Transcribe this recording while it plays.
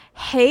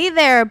Hey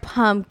there,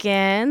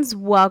 pumpkins.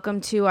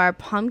 Welcome to our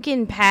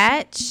pumpkin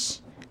patch.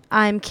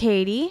 I'm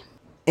Katie.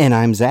 And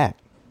I'm Zach.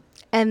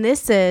 And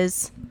this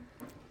is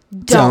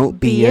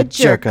Don't Be a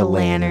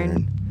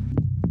Jerk-a-Lantern.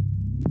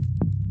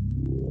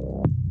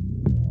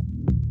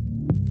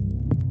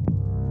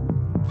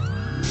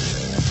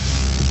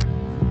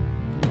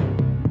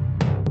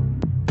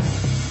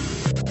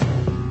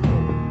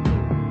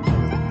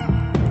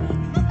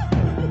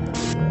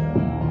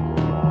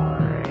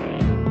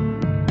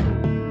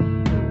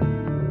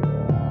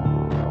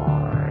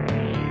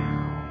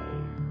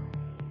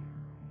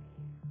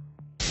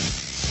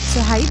 So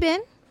how you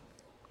been?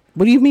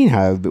 What do you mean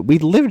how I've been? We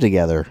live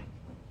together.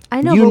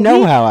 I know. You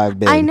know how I've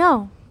been. I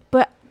know,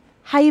 but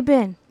how you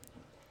been?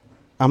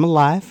 I'm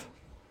alive.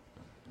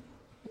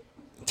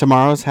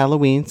 Tomorrow's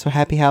Halloween, so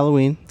happy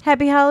Halloween.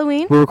 Happy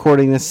Halloween We're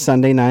recording this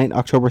Sunday night,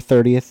 October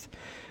 30th.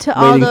 to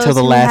all Waiting those till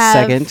the who last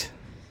have second.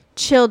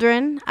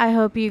 children. I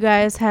hope you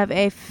guys have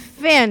a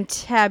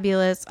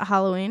fantabulous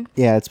Halloween.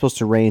 Yeah, it's supposed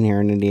to rain here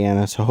in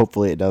Indiana, so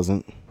hopefully it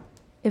doesn't.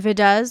 If it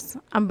does,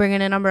 I'm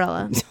bringing an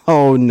umbrella.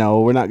 Oh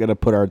no, we're not going to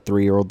put our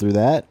 3-year-old through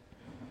that.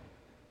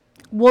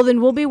 Well,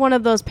 then we'll be one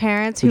of those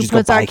parents who We just go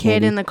puts our buy kid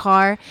candy. in the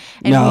car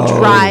and No, we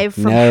drive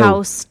from no.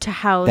 house to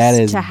house That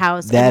is- to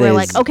house. that And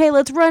we're is- like, okay,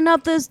 let's run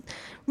up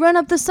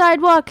the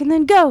sidewalk and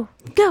then go.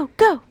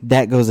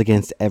 That goes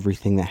against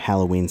everything that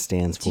Halloween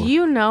stands for. Do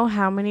you know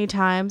how many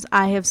times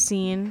I have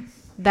seen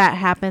that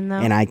happen, though?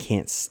 And I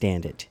can't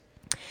stand it.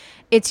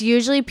 It's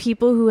usually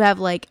people who have,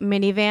 like,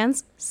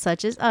 minivans,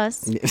 such as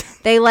us.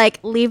 They, like,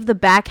 leave the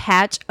back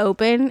hatch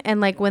open,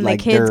 and, like, when Like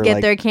the kids they're, get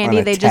like, their on candy,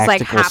 a they just, like,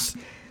 tactical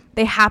hop.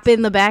 They hop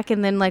in the back,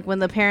 and then, like, when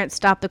the parents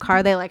stop the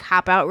car, they, like,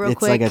 hop out real It's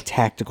quick. like a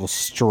tactical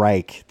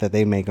strike that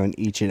they make on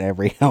each and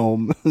every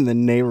home in the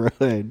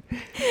neighborhood.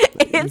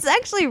 It's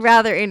actually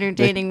rather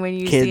entertaining when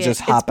you kids see it. just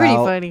It's hop pretty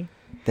out. funny.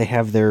 They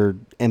have their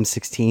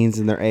M16s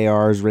and their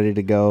ARs ready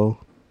to go.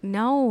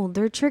 No,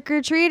 they're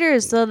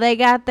trick-or-treaters, so they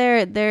got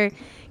their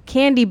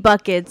candy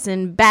buckets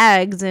and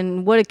bags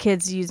and what do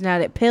kids use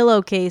now?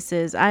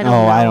 Pillowcases. I don't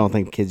know. I don't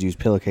think kids use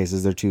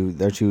pillowcases. They're too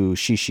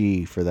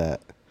shishi for that.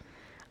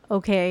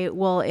 Okay,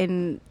 well,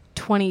 in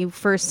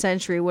 21st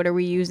century, what are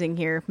we using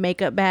here?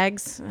 Makeup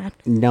bags?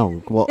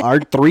 No. Well, our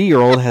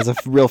 3-year-old has a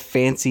real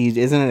fancy,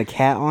 isn't it a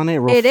cat on it?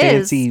 Real It is.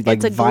 fancy, like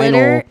It's a vinyl.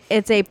 glitter.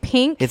 It's a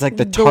pink It's like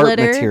the tart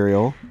glitter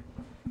material.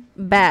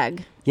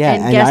 bag. Yeah,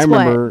 and and guess I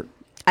remember what?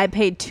 I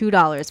paid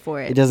 $2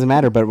 for it it. doesn't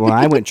matter, but when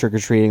I went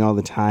trick-or-treating all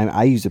the time,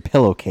 I used a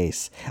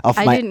pillowcase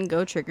I didn't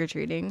go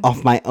trick-or-treating.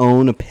 off my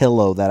own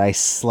pillow that I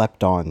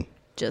slept on.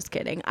 Just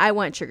kidding. I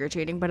went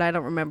trick-or-treating, but I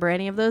don't remember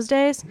any of those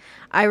days.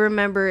 I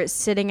remember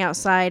sitting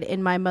outside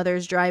in my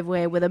mother's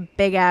driveway with a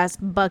big-ass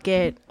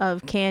bucket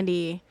of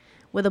candy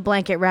with a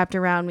blanket wrapped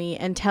around me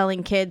and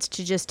telling kids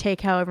to just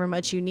take however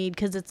much you need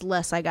because it's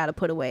less I got to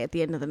put away at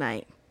the end of the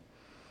night.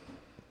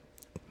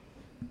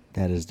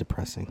 That is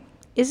depressing.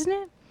 Isn't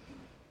it?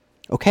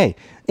 Okay.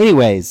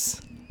 Anyways,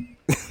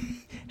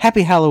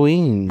 happy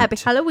Halloween. Happy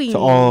Halloween. To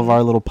all of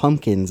our little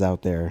pumpkins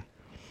out there.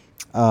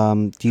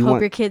 Do you Hope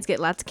want? your kids get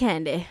lots of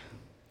candy.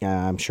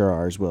 Yeah, I'm sure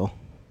ours will.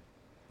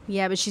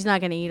 Yeah, but she's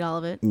not going to eat all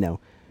of it. No.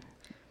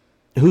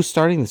 Who's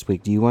starting this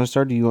week? Do you want to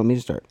start or do you want me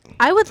to start?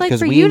 I would like Because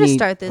for we you to need-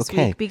 start this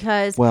okay. week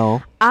because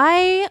Well,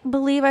 I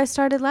believe I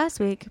started last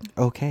week.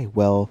 okay.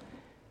 Well,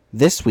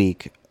 this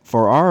week,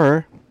 for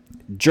our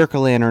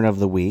Jerk-a-Lantern of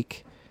the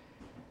Week,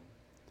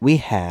 we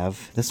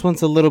have... This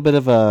one's a little bit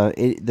of a...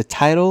 the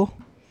title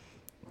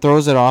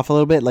throws it off a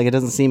little bit. Like, it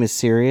doesn't seem as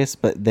serious,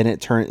 but then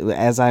it turns...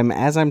 As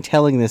I'm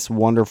telling this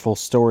wonderful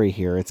story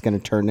here, it's going to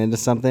turn into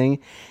something,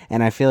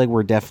 and I feel like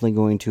we're definitely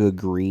going to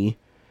agree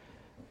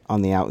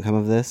on the outcome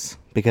of this,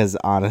 because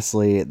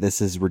honestly,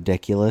 this is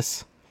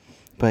ridiculous.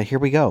 But here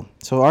we go.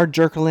 So our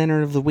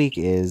Jerk-a-Lantern of the Week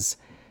is...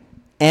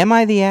 Am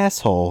I the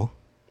asshole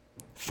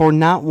for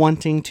not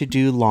wanting to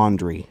do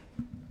laundry?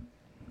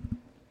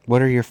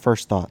 What are your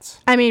first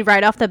thoughts? I mean,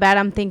 right off the bat,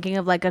 I'm thinking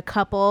of like a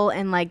couple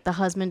and like the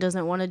husband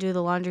doesn't want to do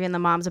the laundry and the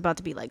mom's about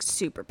to be like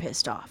super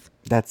pissed off.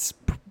 That's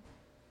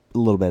a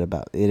little bit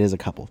about it. It is a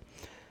couple.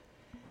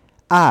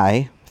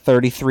 I,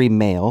 33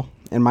 male,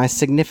 and my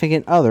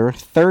significant other,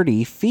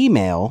 30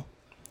 female,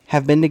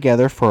 have been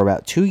together for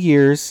about 2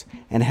 years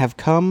and have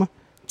come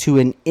to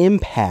an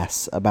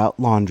impasse about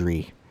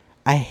laundry.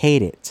 I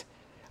hate it.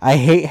 I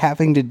hate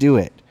having to do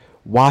it.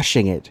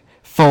 Washing it,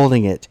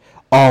 folding it,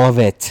 all of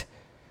it.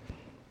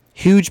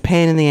 Huge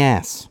pain in the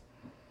ass.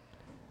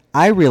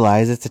 I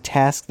realize it's a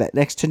task that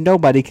next to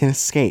nobody can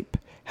escape.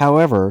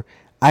 However,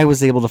 I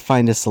was able to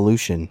find a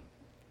solution.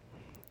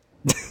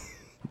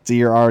 So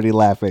you're already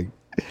laughing.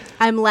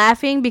 I'm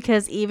laughing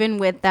because even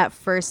with that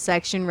first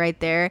section right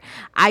there,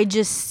 I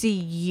just see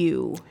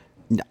you.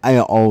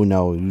 Oh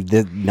no,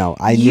 no!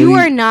 I knew You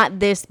are not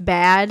this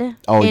bad.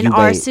 Oh, in you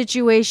our wait.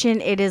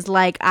 situation, it is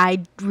like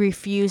I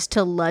refuse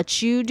to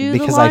let you do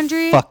because the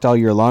laundry. I fucked all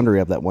your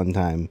laundry up that one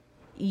time.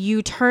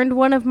 You turned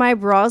one of my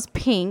bras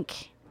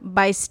pink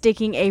by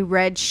sticking a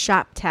red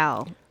shop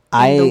towel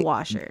in the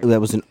washer.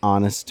 That was an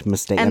honest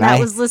mistake, And that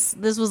was this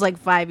was like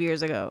 5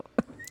 years ago.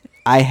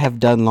 I have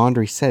done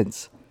laundry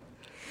since.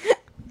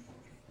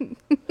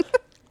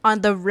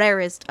 On the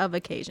rarest of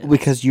occasions.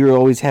 Because you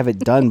always have it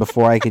done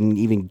before I can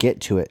even get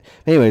to it.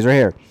 Anyways, right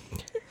here.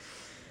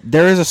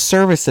 There is a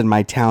service in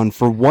my town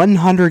for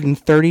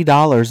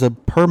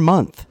 $130 per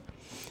month.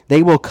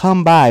 They will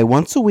come by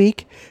once a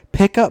week,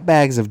 pick up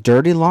bags of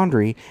dirty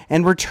laundry,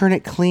 and return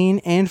it clean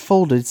and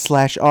folded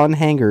 / on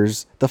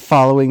hangers the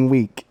following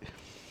week.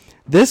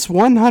 This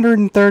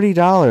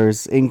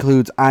 $130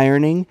 includes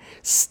ironing,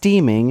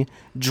 steaming,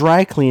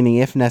 dry cleaning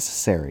if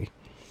necessary.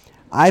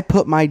 I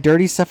put my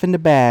dirty stuff into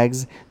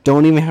bags,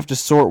 don't even have to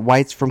sort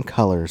whites from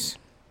colors.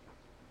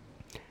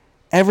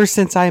 Ever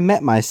since I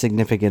met my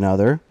significant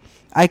other,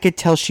 I could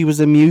tell she was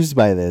amused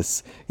by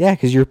this. Yeah,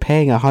 because you're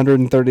paying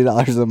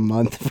 $130 a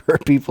month for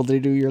people to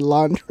do your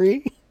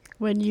laundry.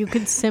 When you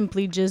could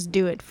simply just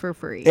do it for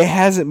free. It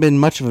hasn't been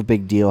much of a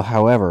big deal,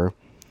 however.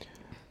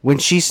 When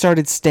she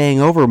started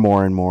staying over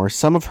more and more,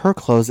 some of her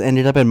clothes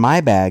ended up in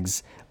my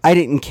bags. I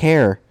didn't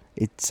care.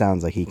 It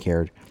sounds like he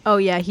cared. Oh,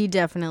 yeah, he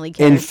definitely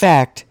cared. In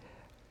fact,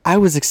 I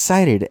was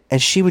excited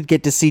as she would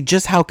get to see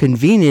just how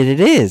convenient it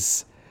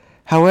is.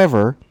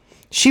 However,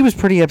 she was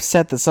pretty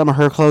upset that some of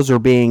her clothes were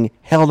being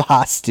held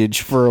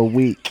hostage for a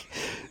week.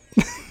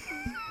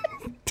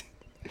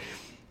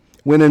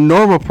 When a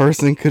normal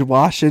person could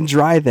wash and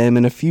dry them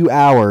in a few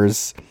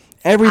hours,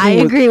 I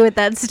agree with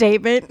that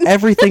statement.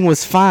 everything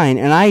was fine,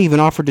 and I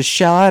even offered to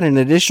shell out an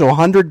additional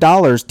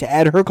 $100 to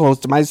add her clothes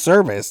to my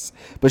service,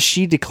 but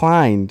she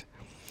declined.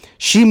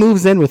 She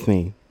moves in with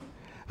me,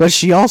 but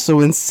she also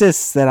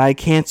insists that I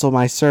cancel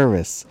my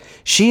service.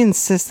 She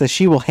insists that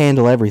she will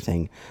handle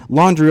everything.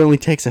 Laundry only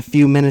takes a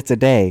few minutes a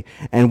day,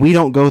 and we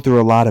don't go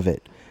through a lot of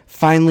it.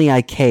 Finally,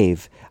 I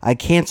cave. I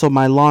cancel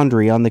my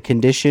laundry on the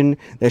condition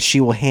that she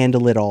will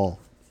handle it all.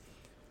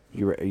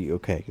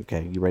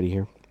 Okay, you ready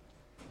here?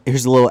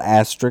 Here's a little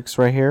asterisk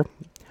right here.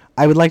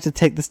 I would like to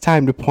take this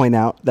time to point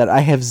out that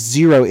I have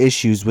zero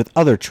issues with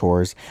other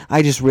chores.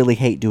 I just really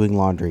hate doing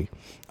laundry.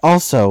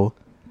 Also,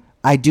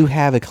 I do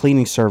have a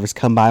cleaning service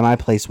come by my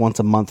place once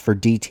a month for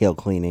detail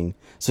cleaning.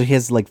 So he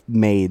has like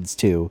maids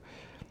too.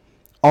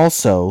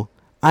 Also,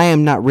 I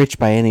am not rich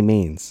by any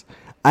means.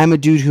 I'm a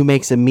dude who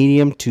makes a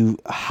medium to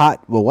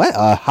hot, well, what?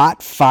 A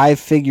hot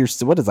five-figure,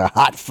 what is a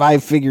hot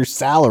five-figure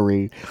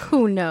salary?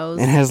 Who knows?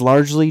 And has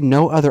largely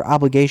no other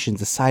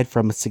obligations aside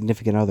from a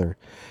significant other.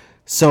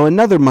 So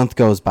another month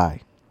goes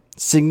by.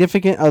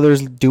 Significant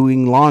other's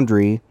doing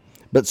laundry,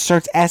 but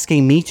starts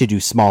asking me to do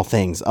small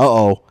things.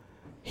 Uh-oh.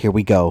 Here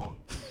we go.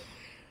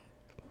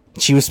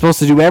 She was supposed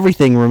to do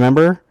everything,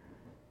 remember?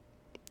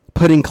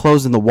 Putting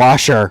clothes in the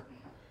washer.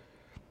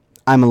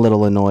 I'm a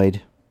little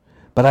annoyed.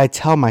 But I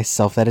tell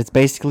myself that it's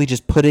basically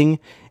just putting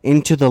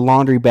into the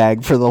laundry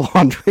bag for the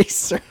laundry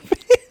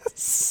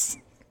service.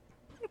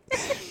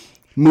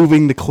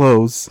 Moving the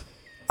clothes.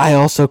 I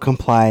also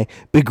comply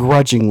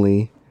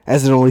begrudgingly,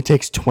 as it only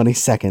takes 20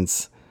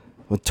 seconds.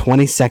 With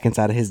 20 seconds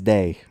out of his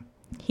day.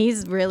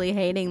 He's really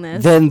hating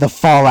this. Then the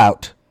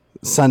fallout.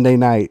 Sunday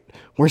night.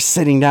 We're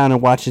sitting down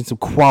and watching some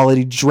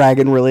quality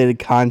dragon-related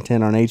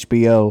content on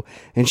HBO,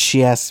 and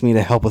she asks me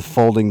to help with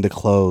folding the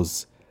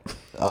clothes.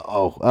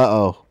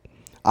 Uh-oh.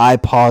 I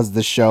paused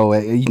the show.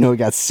 You know, it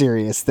got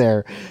serious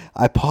there.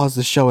 I paused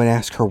the show and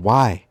asked her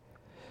why.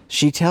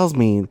 She tells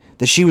me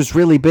that she was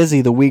really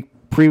busy the week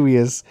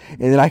previous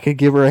and that I could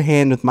give her a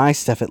hand with my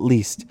stuff at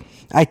least.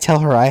 I tell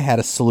her I had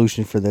a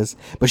solution for this,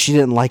 but she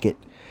didn't like it.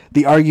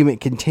 The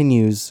argument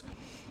continues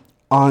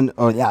on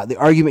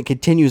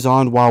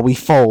while we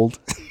fold.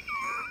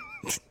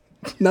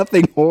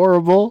 Nothing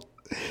horrible.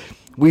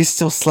 We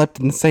still slept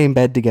in the same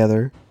bed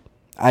together.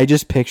 I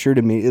just pictured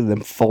immediately them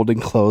folding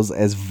clothes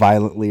as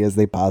violently as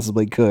they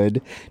possibly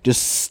could.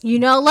 Just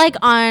like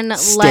on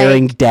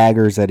staring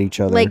daggers at each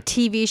other. Like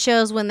TV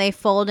shows when they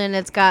fold and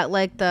it's got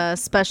like the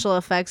special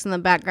effects in the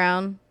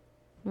background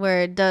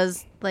where it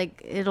does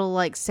like it'll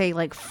like say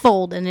like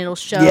fold and it'll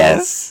show.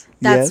 Yes.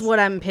 That's what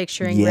I'm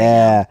picturing right now.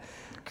 Yeah.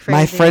 Crazy.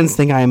 My friends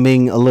think I'm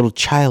being a little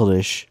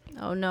childish.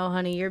 Oh no,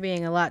 honey, you're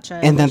being a lot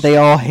childish. And that they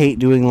all hate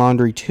doing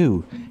laundry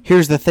too.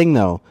 Here's the thing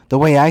though. The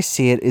way I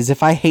see it is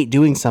if I hate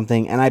doing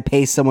something and I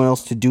pay someone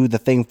else to do the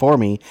thing for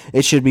me,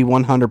 it should be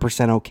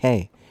 100%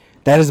 okay.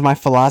 That is my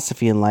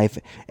philosophy in life,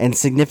 and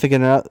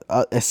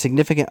a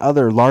significant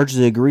other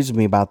largely agrees with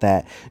me about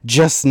that,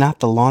 just not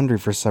the laundry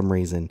for some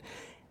reason.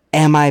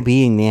 Am I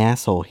being the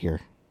asshole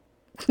here?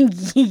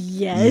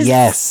 Yes.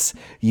 Yes,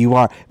 you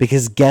are.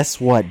 Because guess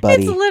what,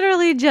 buddy? It's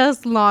literally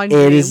just laundry.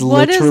 It is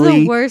what is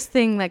literally, the worst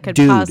thing that could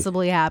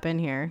possibly happen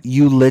here?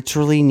 You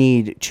literally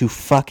need to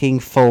fucking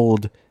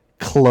fold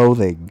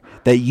clothing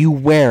that you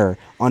wear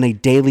on a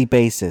daily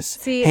basis.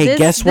 See, hey,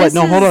 guess what?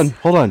 No,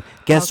 hold on.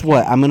 Guess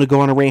what? I'm going to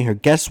go on a rant here.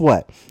 Guess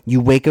what?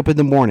 You wake up in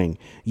the morning.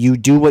 You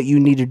do what you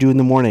need to do in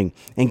the morning.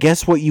 And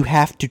guess what you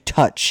have to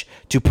touch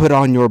to put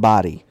on your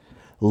body?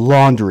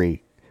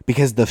 Laundry.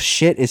 Because the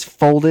shit is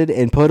folded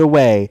and put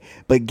away.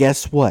 But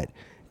guess what?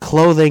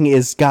 Clothing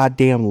is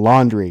goddamn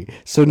laundry.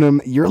 So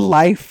your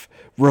life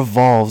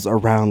revolves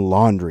around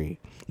laundry.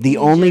 The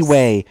only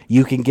way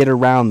you can get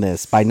around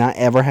this by not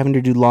ever having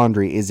to do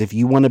laundry is if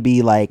you want to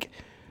be like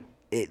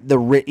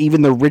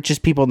even the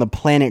richest people on the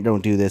planet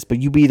don't do this,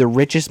 but you be the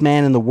richest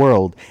man in the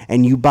world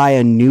and you buy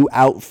a new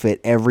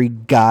outfit every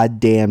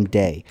goddamn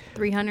day.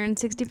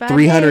 365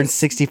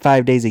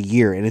 365 days a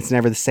year, and it's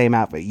never the same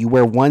outfit. You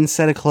wear one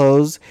set of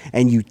clothes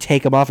and you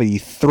take them off and you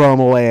throw them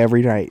away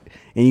every night,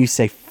 and you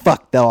say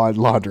fuck the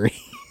laundry.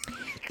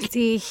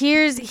 See,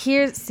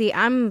 see,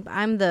 I'm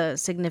the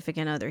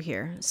significant other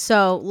here.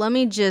 So let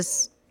me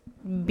just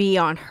be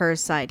on her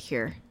side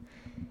here.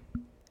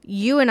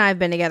 You and I have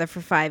been together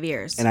for 5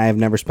 years. And I have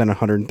never spent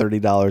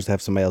 $130 to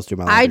have somebody else do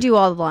my laundry. I do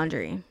all the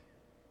laundry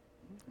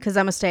because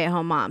I'm a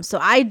stay-at-home mom. So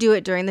I do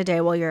it during the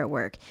day while you're at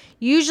work.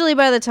 Usually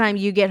by the time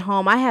you get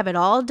home, I have it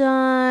all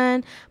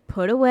done,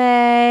 put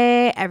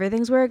away,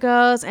 everything's where it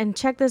goes. And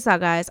check this out,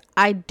 guys.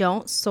 I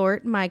don't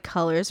sort my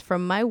colors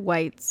from my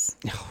whites.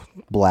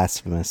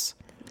 Blasphemous.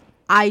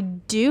 I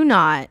do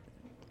not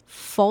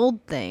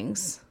fold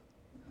things.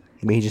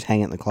 But you just hang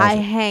it in the closet. I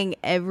hang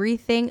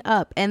everything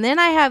up. And then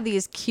I have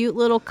these cute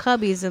little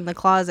cubbies in the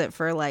closet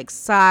for like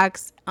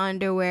socks,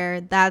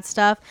 underwear, that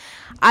stuff.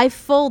 I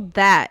fold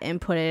that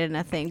and put it in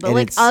a thing. But and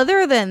like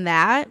other than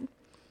that,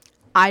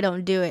 I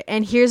don't do it.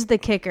 And here's the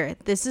kicker.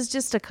 This is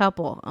just a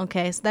couple.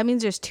 Okay. So that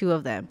means there's 2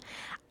 of them.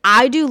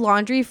 I do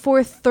laundry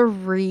for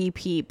 3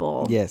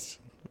 people. Yes.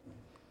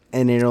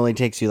 And it only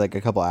takes you like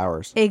a couple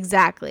hours.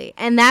 Exactly.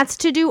 And that's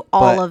to do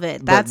all of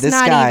it. That's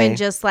not even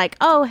just like,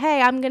 oh,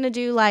 hey, I'm going to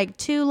do like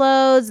 2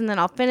 loads and then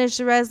I'll finish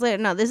the rest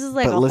later. No, this is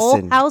like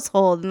whole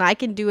household and I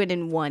can do it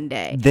in one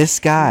day. This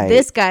guy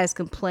is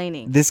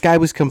complaining. This guy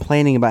was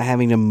complaining about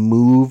having to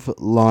move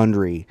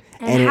laundry.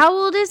 And how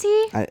old is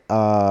he?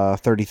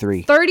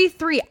 33.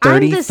 33.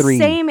 I'm the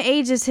same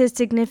age as his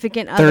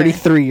significant other.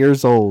 33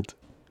 years old.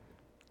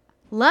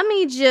 Let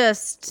me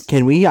just...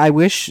 Can we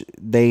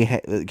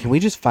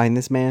just find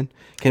this man?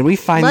 Can we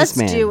find this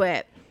man? Let's do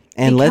it.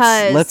 And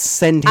let's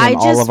send him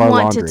all of our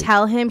laundry. I just want to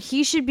tell him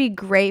he should be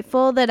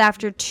grateful that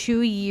after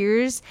 2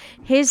 years,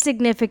 his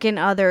significant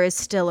other is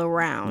still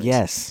around.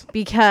 Yes.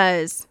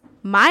 Because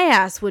my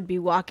ass would be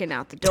walking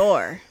out the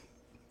door.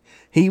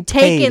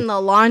 Taking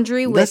the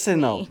laundry with me.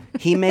 No.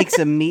 He makes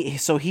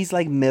so he's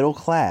like middle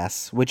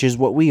class, which is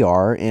what we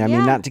are. And I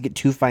mean, not to get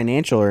too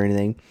financial or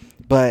anything,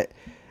 but...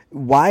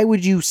 Why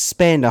would you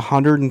spend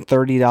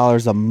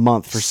 $130 a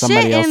month for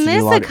somebody else to do laundry?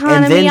 In this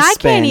economy, I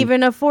can't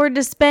even afford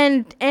to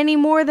spend any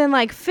more than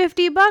like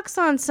 $50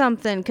 on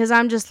something because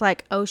I'm just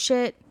like, oh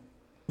shit.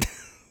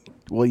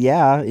 Well,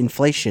 yeah,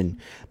 inflation.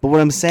 But what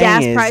I'm saying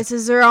gas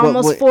prices are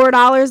almost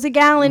 $4 a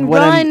gallon.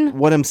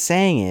 What I'm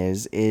saying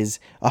is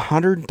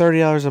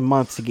 $130 a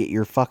month to get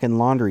your fucking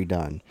laundry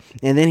done,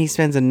 and then he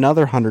spends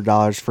another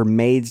 $100 for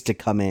maids to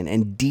come in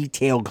and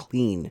detail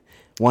clean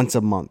once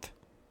a month.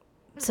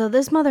 So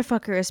this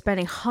motherfucker is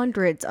spending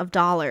hundreds of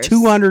dollars.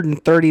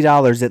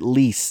 $230 at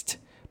least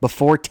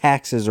before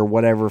taxes or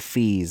whatever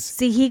fees.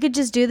 See, he could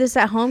just do this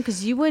at home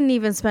because you wouldn't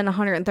even spend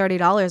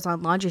 $130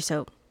 on laundry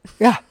soap.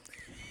 Yeah,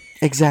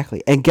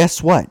 exactly. And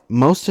guess what?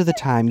 Most of the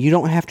time, you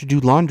don't have to do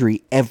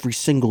laundry every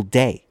single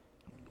day.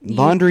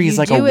 Laundry is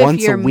like a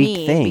once a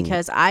week thing.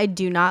 Because I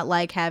do not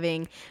like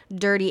having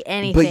dirty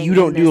anything. But you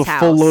don't do a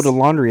full load of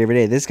laundry every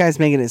day. This guy's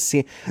making it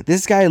seem.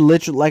 This guy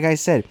literally, like I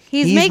said,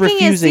 he's making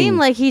refusing, it seem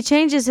like he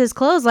changes his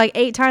clothes like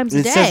 8 times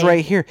a day. It says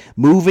right here,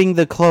 moving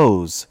the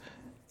clothes,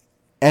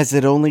 as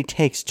it only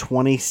takes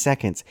 20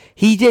 seconds.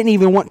 He didn't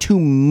even want to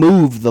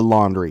move the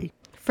laundry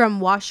from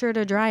washer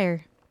to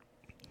dryer.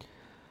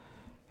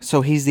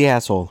 So he's the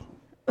asshole.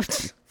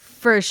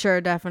 For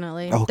sure,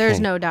 definitely. Okay. There's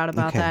no doubt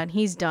about that.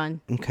 He's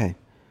done. Okay.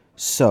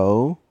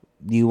 So,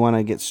 do you want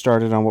to get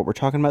started on what we're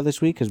talking about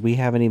this week? Because we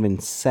haven't even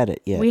said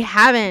it yet. We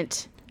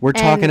haven't. We're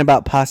talking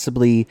about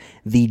possibly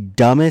the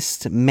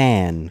dumbest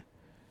man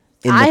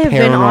in the paranormal world. I have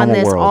been on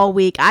this all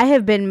week. I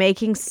have been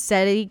making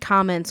steady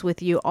comments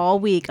with you all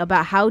week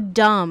about how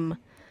dumb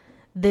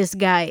this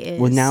guy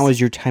is. Well, now is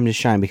your time to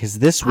shine because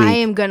this week... I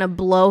am going to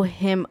blow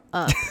him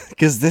up.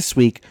 Because this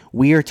week,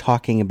 we are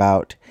talking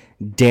about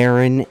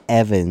Darren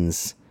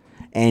Evans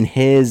and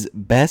his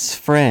best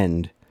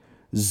friend...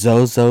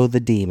 Zozo the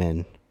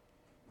Demon.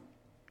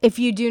 If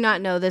you do not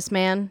know this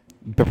man,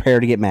 prepare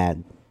to get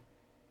mad.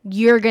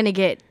 You're going to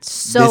get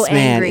so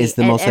angry is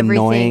the at most everything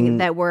annoying,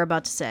 that we're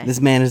about to say.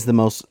 This man is the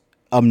most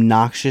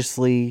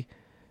obnoxiously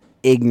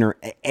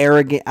ignorant,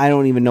 arrogant. I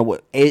don't even know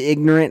what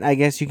ignorant, I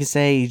guess you could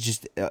say. He's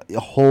just,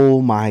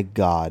 oh my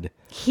God.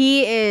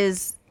 He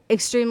is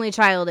extremely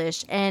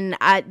childish. And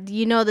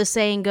the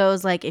saying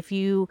goes like, if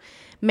you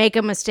make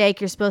a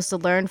mistake, you're supposed to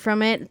learn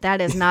from it.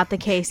 That is not the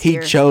case here.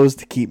 He chose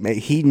to keep...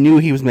 He knew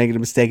he was making a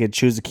mistake and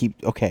chose to keep...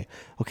 Okay.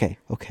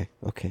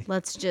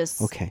 Let's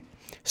just... Okay.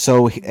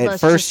 So, at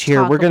first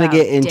here, we're going to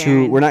get into...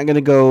 Darren. We're not going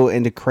to go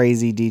into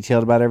crazy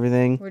detail about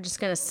everything. We're just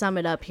going to sum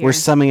it up here. We're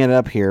summing it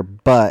up here,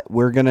 but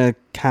we're going to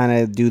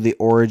kind of do the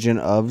origin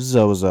of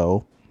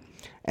Zozo,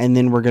 and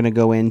then we're going to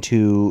go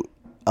into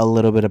a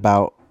little bit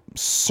about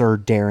Sir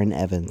Darren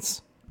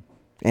Evans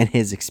and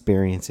his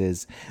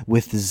experiences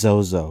with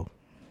Zozo.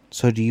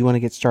 So do you want to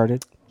get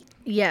started?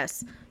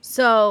 Yes.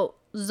 So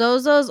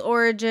Zozo's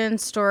origin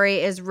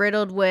story is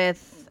riddled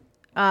with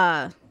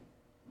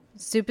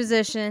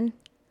supposition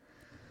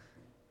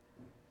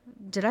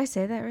Did I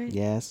say that right?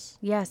 Yes.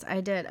 Yes,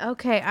 I did.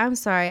 Okay, I'm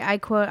sorry. I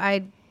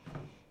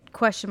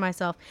question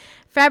myself.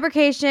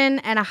 Fabrication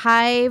and a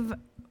hive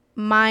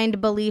mind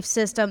belief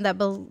system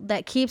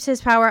that keeps his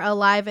power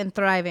alive and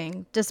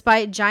thriving,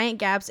 despite giant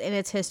gaps in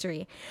its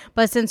history.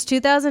 But since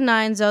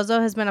 2009,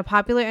 Zozo has been a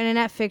popular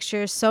internet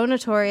fixture so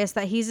notorious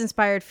that he's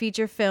inspired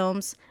feature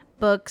films,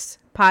 books,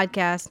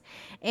 podcasts,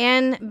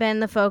 and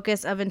been the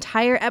focus of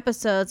entire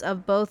episodes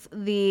of both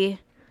the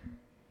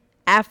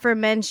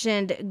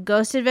aforementioned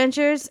Ghost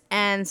Adventures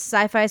and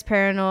Sci-Fi's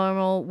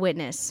Paranormal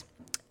Witness.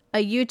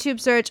 A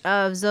YouTube search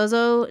of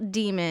Zozo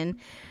Demon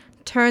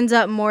turns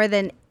up more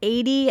than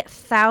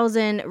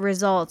 80,000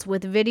 results,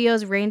 with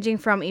videos ranging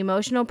from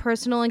emotional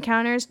personal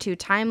encounters to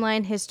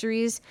timeline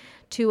histories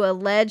to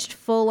alleged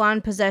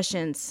full-on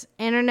possessions.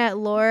 Internet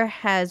lore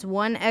has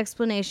one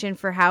explanation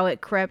for how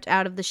it crept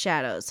out of the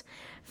shadows.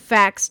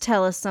 Facts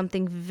tell us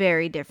something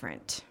very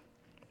different.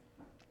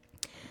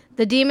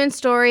 The demon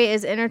story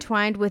is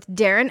intertwined with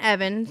Darren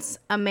Evans,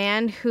 a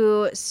man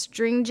whose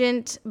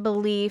stringent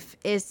belief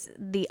is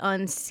the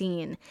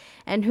unseen,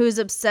 and whose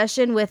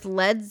obsession with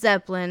Led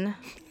Zeppelin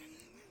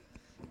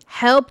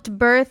helped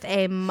birth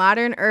a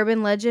modern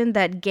urban legend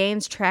that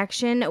gains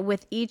traction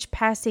with each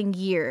passing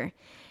year.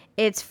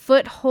 Its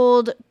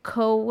foothold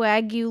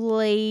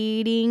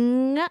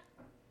coagulating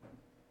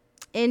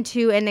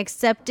into an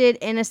accepted,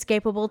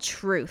 inescapable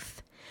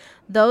truth.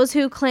 Those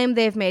who claim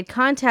they've made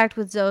contact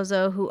with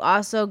Zozo, who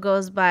also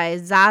goes by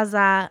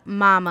Zaza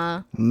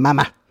Mama,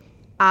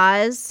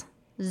 Oz,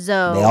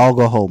 Zo, They all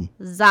go home.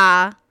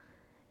 Za,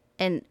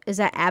 and is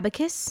that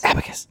Abacus?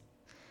 Abacus.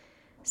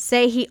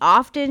 Say he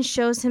often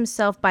shows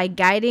himself by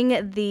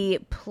guiding the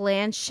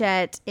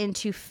planchette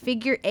into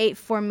figure 8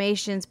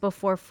 formations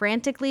before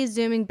frantically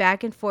zooming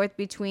back and forth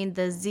between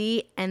the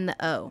Z and the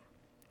O.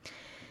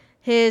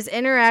 His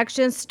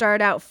interactions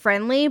start out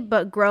friendly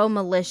but grow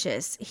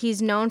malicious.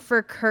 He's known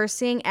for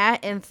cursing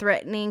at and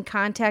threatening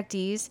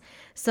contactees,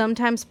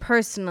 sometimes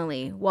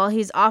personally. While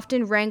he's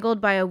often wrangled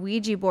by a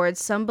Ouija board,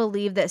 some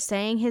believe that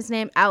saying his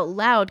name out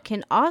loud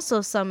can also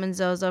summon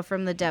Zozo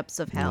from the depths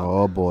of hell.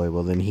 Oh boy,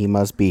 well then he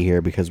must be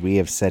here because we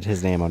have said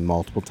his name on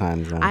multiple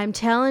times now. I'm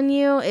telling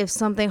you, if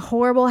something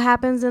horrible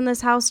happens in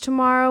this house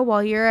tomorrow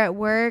while you're at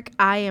work,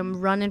 I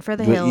am running for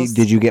the hills.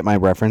 Did you get my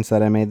reference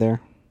that I made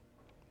there?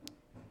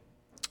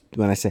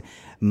 When I say,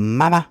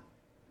 Mama,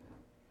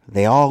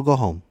 they all go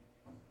home.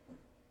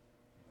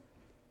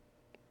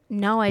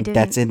 No, I didn't.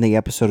 That's in the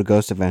episode of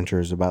Ghost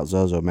Adventures about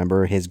Zozo.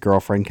 Remember, his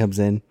girlfriend comes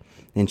in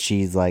and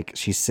she's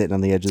sitting on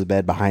the edge of the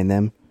bed behind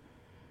them.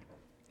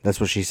 That's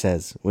what she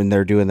says when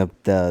they're doing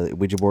the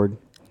Ouija board.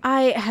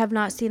 I have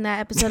not seen that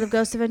episode of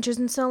Ghost Adventures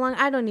in so long.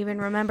 I don't even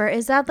remember.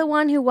 Is that the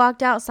one who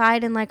walked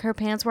outside and her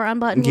pants were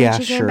unbuttoned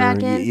when she came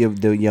back in?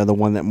 The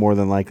one that more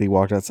than likely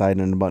walked outside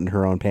and unbuttoned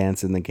her own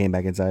pants and then came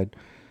back inside.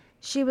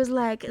 She was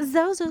like,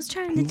 Zozo's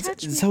trying to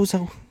touch me.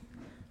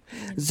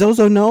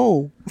 Zozo,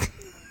 no.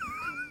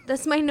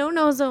 That's my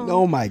no-no zone.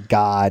 Oh, my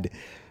God.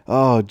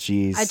 Oh,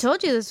 jeez. I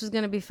told you this was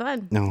going to be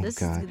fun. Oh, this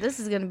God.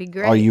 This is going to be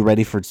great. Are you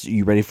ready for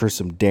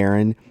some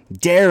Darren?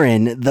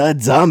 Darren, the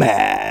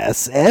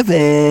dumbass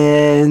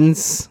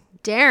Evans.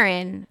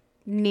 Darren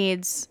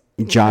needs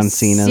John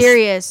Cena's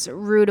serious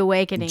rude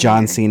awakening.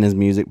 John here. Cena's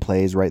music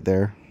plays right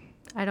there.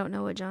 I don't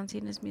know what John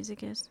Cena's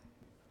music is.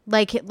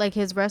 Like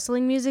his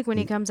wrestling music when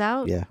he comes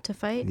out to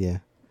fight? Yeah.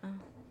 Oh.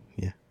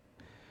 Yeah.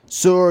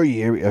 So are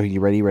you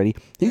ready? Ready?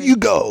 Here you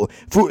go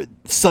for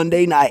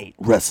Sunday night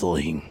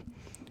wrestling.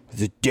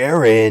 The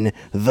Darren,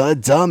 the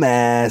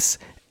dumbass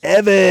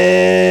Evans.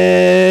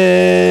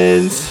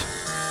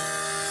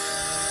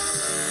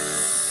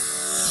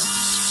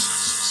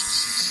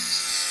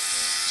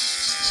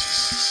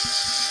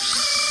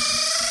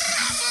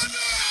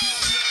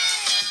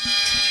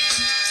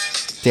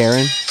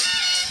 Darren.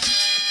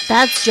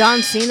 That's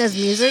John Cena's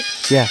music?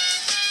 Yeah.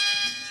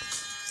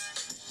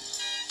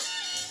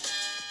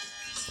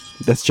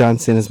 That's John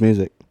Cena's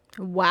music.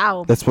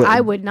 Wow. That's what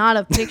I would not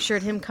have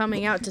pictured him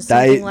coming out to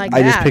something like that.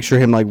 I just picture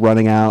him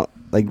running out,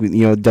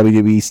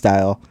 WWE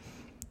style.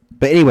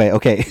 But anyway,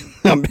 okay.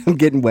 I'm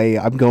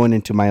going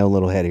into my own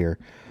little head here.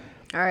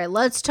 All right,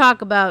 let's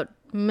talk about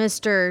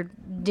Mr.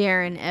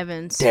 Darren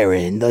Evans.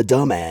 Darren, the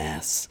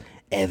dumbass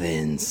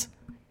Evans.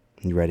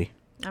 You ready?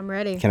 I'm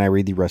ready. Can I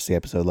read the rest of the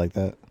episode like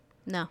that?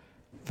 No.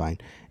 Fine.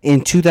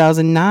 In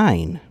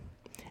 2009,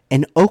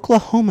 an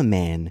Oklahoma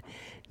man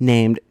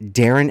named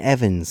Darren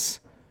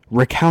Evans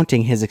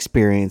recounting his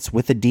experience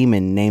with a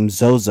demon named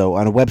Zozo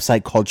on a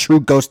website called True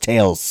Ghost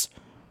Tales.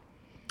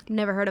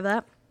 Never heard of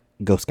that.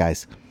 Ghost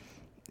Guys.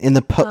 In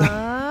the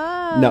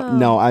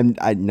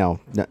No,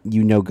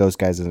 you know Ghost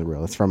Guys isn't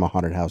real. It's from a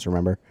haunted house,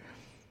 remember?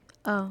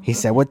 Oh. He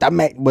said, what the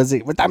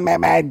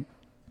man?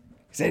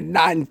 He said,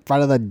 not in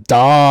front of the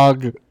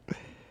dog.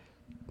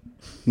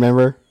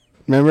 Remember?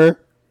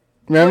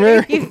 What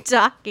are you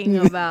talking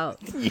about?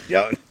 You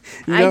don't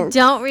I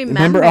don't remember.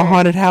 Remember a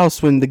haunted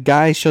house when the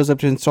guy shows up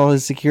to install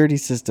his security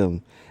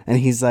system, and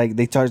he's like,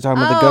 they start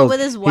talking about the ghost.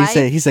 With his wife?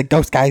 He said,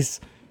 Ghost Guys.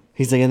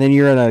 He's like, and then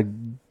you're at a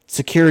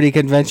security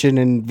convention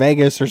in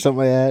Vegas or something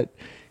like that.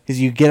 Is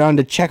you get on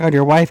to check on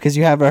your wife because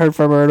you haven't heard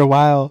from her in a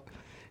while.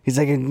 He's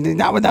like,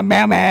 not with the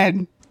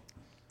mailman.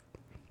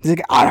 He's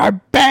like, on our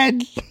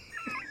bed.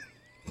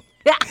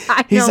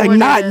 He's like,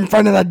 not in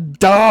front of the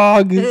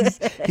dog.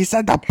 He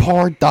said the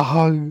poor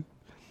dog.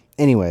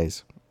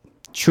 Anyways,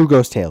 True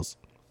Ghost Tales.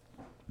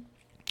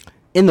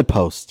 In the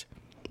post,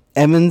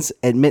 Evans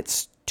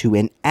admits to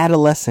an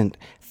adolescent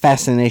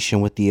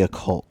fascination with the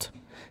occult,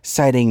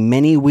 citing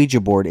many Ouija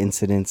board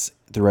incidents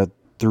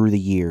through the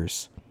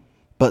years.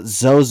 But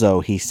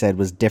Zozo, he said,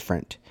 was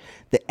different.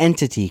 The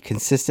entity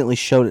consistently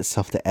showed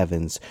itself to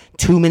Evans,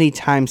 too many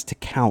times to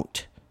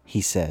count, he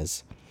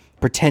says,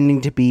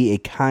 pretending to be a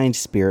kind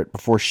spirit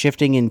before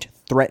shifting into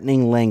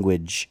threatening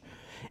language,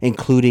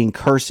 including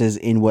curses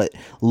in what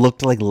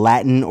looked like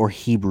Latin or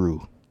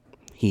Hebrew,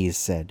 he has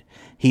said.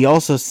 He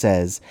also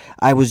says,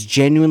 I was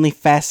genuinely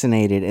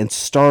fascinated and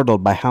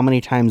startled by how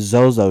many times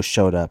Zozo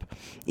showed up,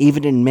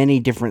 even in many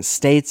different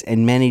states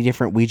and many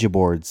different Ouija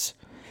boards.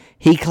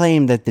 He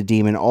claimed that the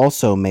demon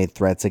also made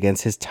threats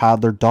against his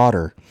toddler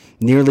daughter,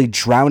 nearly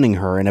drowning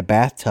her in a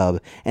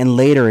bathtub and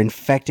later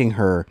infecting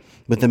her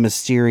with a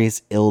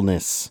mysterious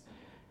illness.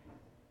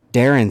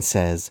 Darren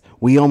says,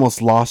 we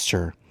almost lost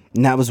her,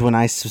 and that was when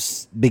I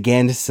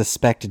began to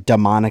suspect a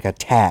demonic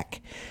attack.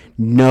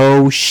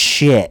 No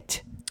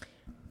shit.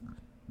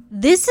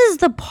 This is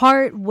the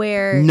part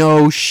where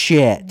no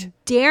shit.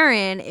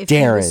 Darren, if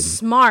he was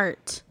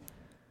smart,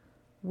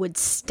 would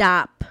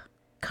stop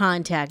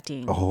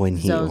contacting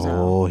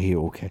Zozo.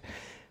 Okay.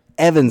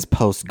 Evans'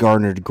 post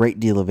garnered a great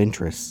deal of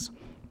interest,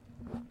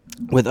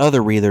 with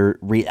other readers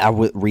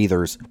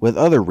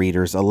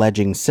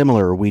alleging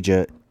similar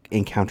Ouija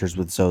encounters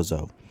with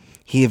Zozo.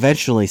 He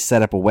eventually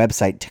set up a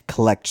website to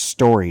collect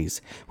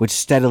stories, which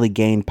steadily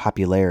gained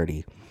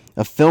popularity.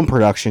 A film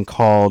production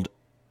called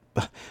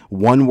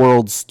One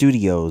World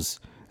Studios,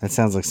 that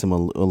sounds like some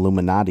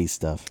Illuminati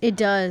stuff. It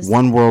does.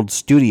 One World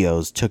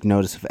Studios took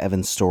notice of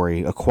Evans'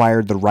 story,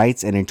 acquired the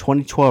rights, and in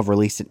 2012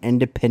 released an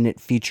independent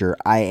feature,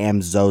 I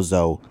Am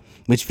Zozo,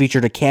 which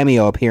featured a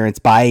cameo appearance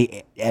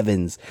by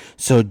Evans.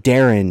 So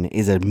Darren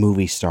is a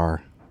movie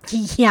star.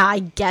 Yeah, I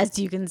guess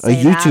you can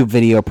say that. A YouTube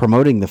video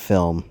promoting the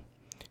film,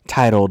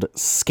 titled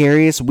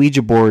Scariest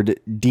Ouija Board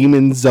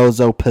Demon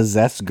Zozo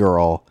Possessed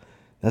Girl,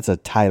 that's a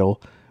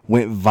title,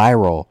 went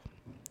viral.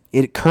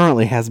 It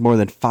currently has more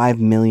than 5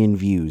 million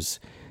views.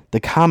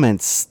 The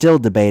comments still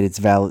debate its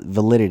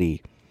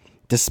validity,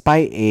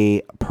 despite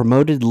a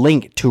promoted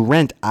link to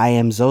rent I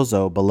Am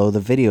Zozo below the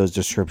video's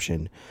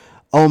description.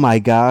 Oh my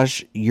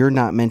gosh, you're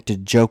not meant to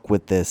joke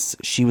with this.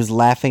 She was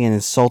laughing and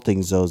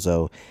insulting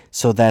Zozo,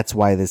 so that's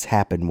why this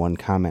happened, one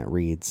comment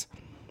reads.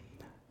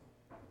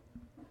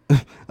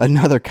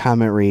 Another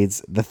comment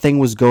reads, the thing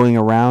was going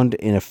around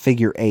in a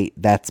figure 8.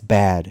 That's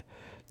bad.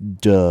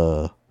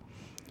 Duh.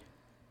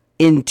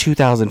 In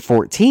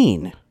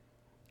 2014,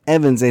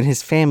 Evans and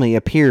his family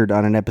appeared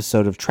on an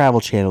episode of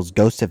Travel Channel's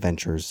Ghost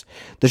Adventures.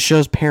 The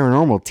show's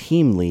paranormal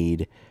team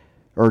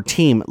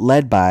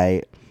led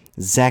by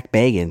Zach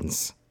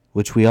Bagans,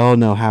 which we all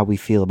know how we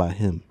feel about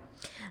him.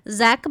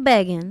 Zach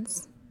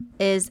Bagans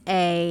is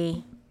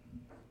a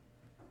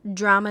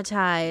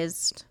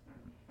dramatized,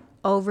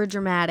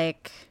 overdramatic,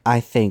 I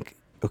think,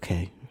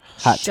 okay,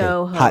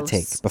 hot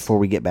take before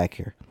we get back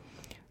here.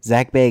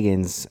 Zach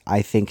Bagans,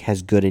 I think,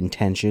 has good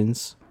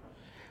intentions,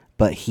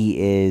 but he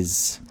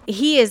is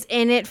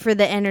in it for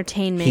the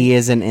entertainment. He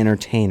is an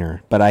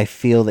entertainer, but I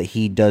feel that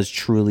he does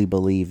truly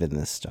believe in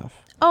this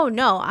stuff. Oh,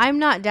 no, I'm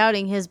not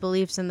doubting his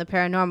beliefs in the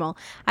paranormal.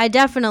 I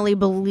definitely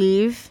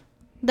believe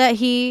that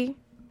he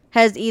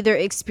has either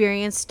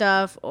experienced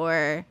stuff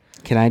or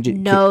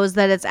knows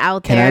that it's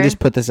out there. Can I just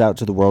put this out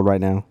to the world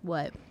right now?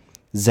 What?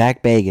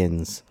 Zach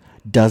Bagans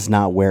does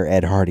not wear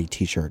Ed Hardy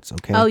t-shirts,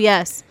 okay? Oh,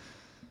 yes.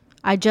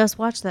 I just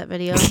watched that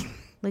video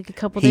like a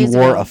couple days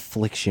ago. He wore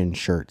Affliction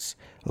shirts,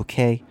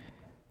 okay?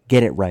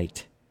 Get it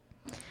right.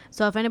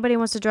 So if anybody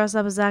wants to dress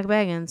up as Zach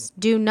Bagans,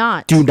 do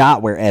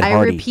not wear Ed Hardy.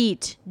 I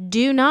repeat,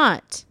 do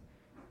not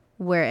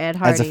wear Ed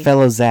Hardy. As a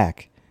fellow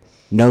Zach,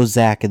 no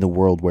Zach in the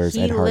world wears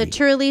Ed Hardy. He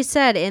literally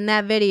said in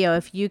that video,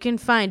 if you can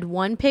find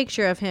one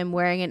picture of him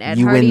wearing an Ed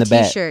Hardy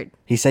t-shirt. Bet.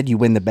 He said you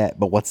win the bet,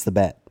 but what's the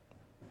bet?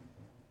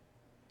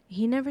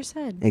 He never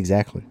said.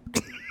 Exactly.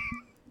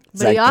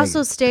 But he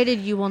also stated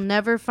you will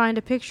never find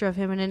a picture of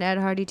him in an Ed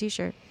Hardy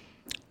t-shirt.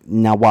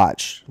 Now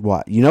watch.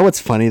 What? You know what's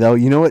funny though?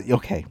 You know what?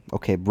 Okay.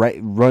 Right.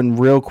 Run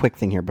real quick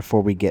thing here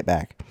before we get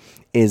back.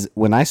 Is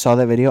when I saw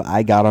that video,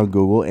 I got on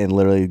Google and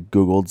literally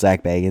Googled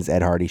Zach Bagans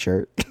Ed Hardy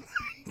shirt.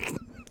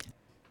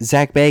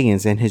 Zach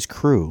Bagans and his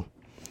crew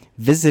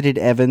visited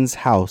Evans'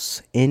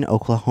 house in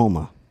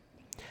Oklahoma,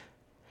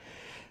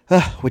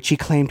 which he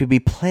claimed to be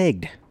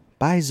plagued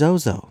by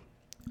Zozo.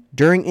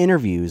 During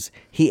interviews,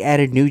 he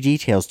added new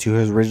details to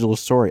his original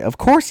story. Of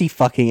course he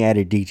fucking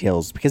added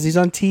details because he's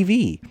on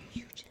TV.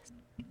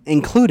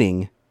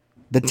 Including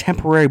the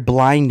temporary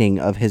blinding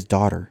of his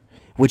daughter,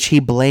 which he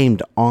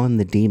blamed on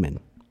the demon.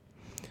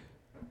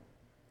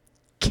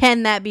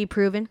 Can that be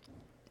proven?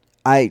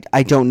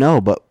 I don't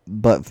know, but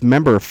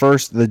remember,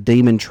 first the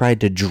demon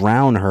tried to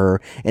drown her,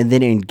 and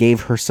then it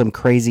gave her some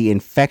crazy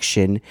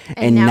infection,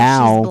 and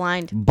now now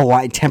she's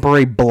blind.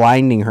 Temporary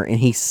blinding her, and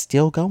he's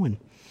still going.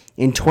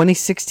 In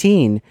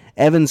 2016,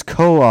 Evans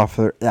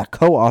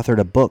co-authored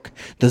a book,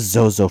 The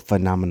Zozo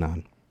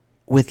Phenomenon,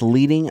 with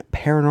leading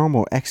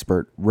paranormal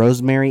expert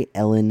Rosemary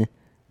Ellen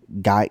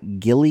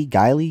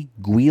Guiley.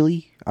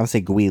 I'll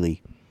say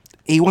Guiley.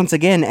 He once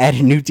again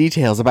added new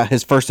details about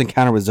his first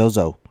encounter with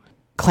Zozo,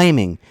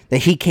 claiming that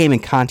he came in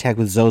contact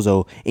with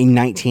Zozo in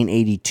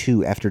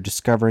 1982 after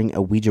discovering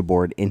a Ouija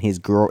board in his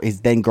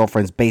then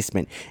girlfriend's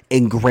basement,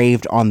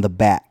 engraved on the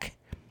back,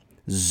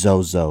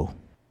 Zozo.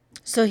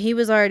 So he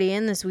was already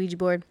in this Ouija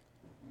board.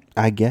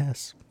 I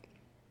guess.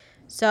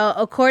 So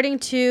according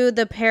to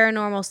the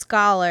Paranormal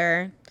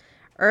Scholar,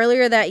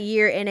 earlier that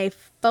year in a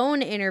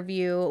phone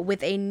interview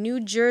with a New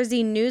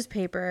Jersey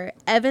newspaper,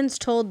 Evans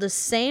told the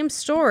same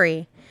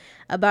story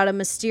about a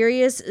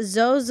mysterious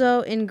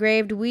Zozo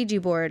engraved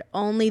Ouija board.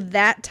 Only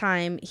that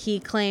time he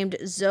claimed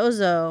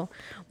Zozo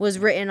was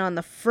written on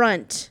the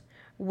front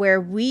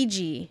where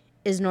Ouija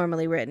is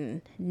normally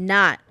written,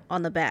 not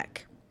on the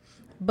back.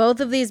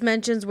 Both of these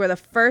mentions were the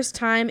first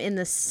time in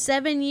the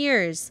 7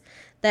 years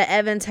that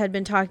Evans had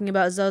been talking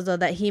about Zozo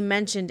that he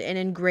mentioned an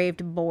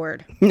engraved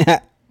board.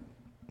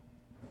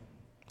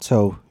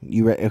 So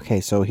okay,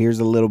 so here's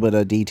a little bit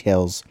of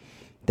details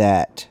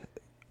that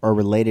are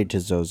related to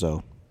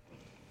Zozo.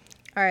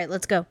 All right,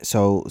 let's go.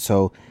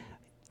 So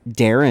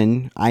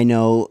Darren, I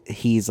know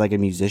he's like a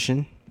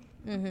musician.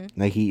 Mm-hmm.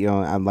 Like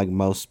like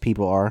most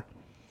people are.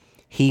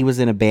 He was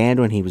in a band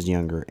when he was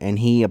younger, and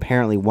he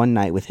apparently one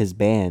night with his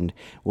band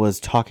was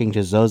talking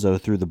to Zozo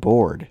through the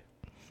board,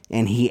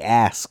 and he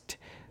asked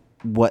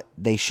what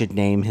they should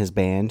name his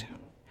band,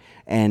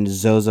 and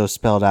Zozo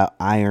spelled out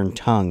Iron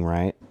Tongue,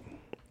 right?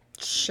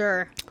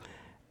 Sure.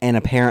 And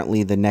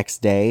apparently the next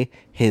day,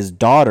 his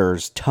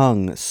daughter's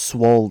tongue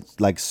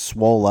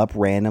swole up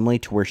randomly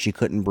to where she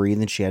couldn't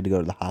breathe and she had to go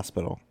to the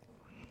hospital.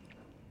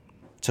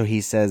 So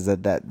he says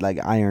that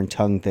like Iron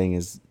Tongue thing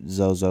is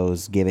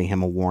Zozo's giving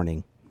him a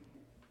warning.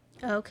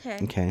 Okay.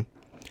 Okay.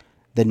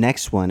 The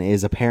next one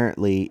is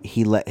apparently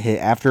so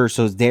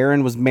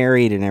Darren was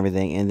married and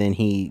everything, and then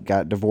he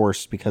got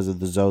divorced because of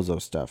the Zozo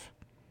stuff.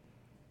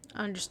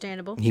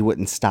 Understandable. He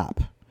wouldn't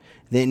stop.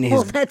 Then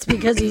that's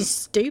because he's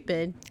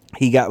stupid.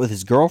 He got with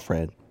his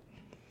girlfriend,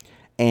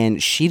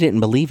 and she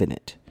didn't believe in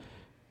it,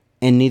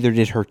 and neither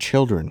did her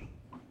children.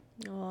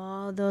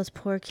 Oh, those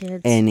poor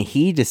kids. And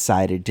he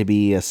decided to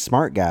be a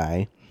smart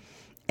guy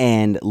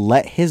and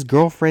let his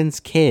girlfriend's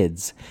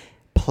kids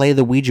play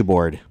the Ouija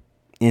board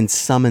and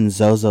summon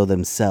Zozo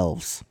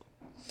themselves.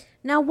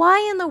 Now,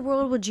 why in the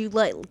world would you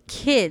let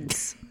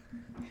kids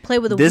play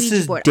with a This Ouija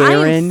is board?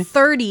 Darren, I am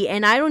 30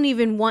 and I don't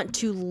even want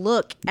to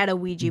look at a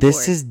Ouija board.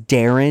 This is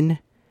Darren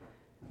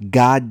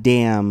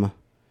goddamn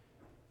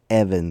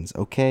Evans,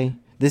 okay?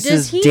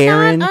 Does he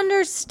Darren, not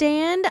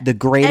understand the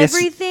greatest,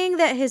 everything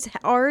that has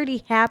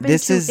already happened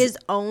to his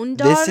own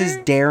daughter? This is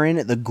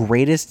Darren, the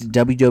greatest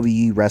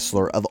WWE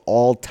wrestler of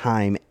all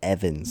time,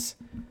 Evans.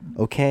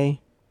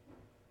 Okay?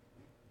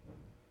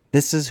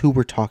 This is who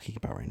we're talking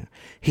about right now.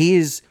 He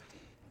is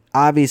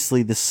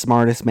obviously the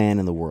smartest man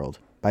in the world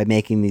by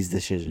making these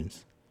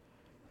decisions.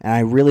 And I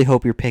really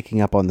hope you're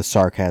picking up on the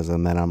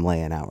sarcasm that I'm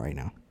laying out right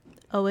now.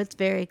 Oh, it's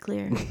very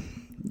clear.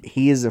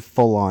 He is a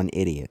full-on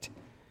idiot.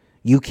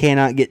 You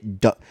cannot get...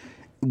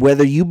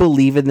 Whether you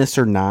believe in this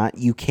or not,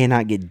 you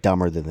cannot get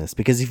dumber than this.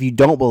 Because if you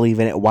don't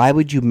believe in it, why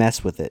would you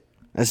mess with it?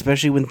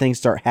 Especially when things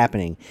start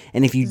happening.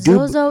 And if you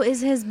Zozo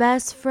is his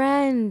best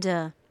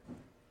friend.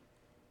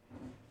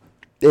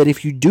 And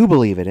if you do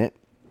believe in it,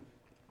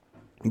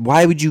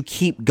 why would you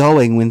keep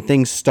going when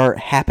things start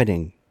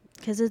happening?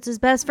 Because it's his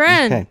best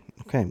friend.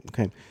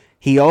 Okay.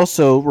 He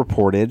also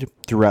reported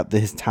throughout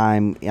his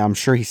time, I'm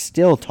sure he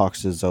still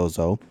talks to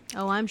Zozo.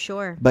 Oh, I'm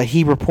sure. But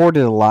he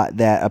reported a lot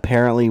that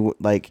apparently,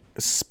 like,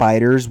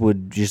 spiders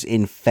would just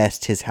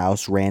infest his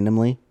house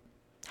randomly.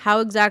 How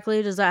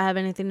exactly does that have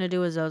anything to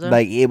do with Zozo?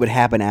 Like, it would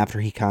happen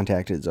after he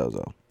contacted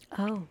Zozo.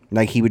 Oh.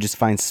 Like, he would just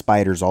find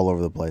spiders all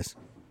over the place.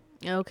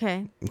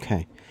 Okay.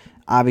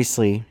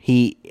 Obviously,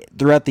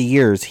 throughout the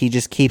years, he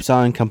just keeps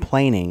on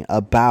complaining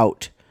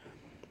about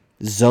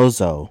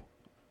Zozo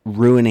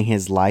ruining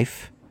his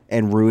life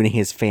and ruining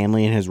his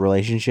family and his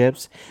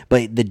relationships,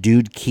 but the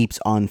dude keeps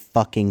on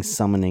fucking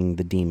summoning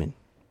the demon.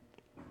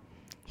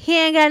 He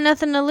ain't got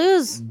nothing to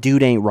lose.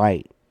 Dude ain't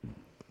right.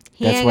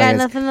 He ain't got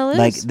nothing to lose.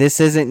 Like, this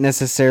isn't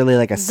necessarily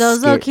like a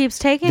Zozo keeps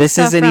taking this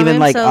stuff isn't from even him,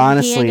 like, so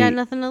honestly, he ain't got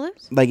nothing to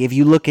lose. Like, if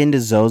you look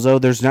into Zozo,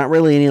 there's not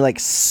really any like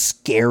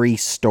scary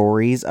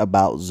stories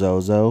about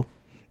Zozo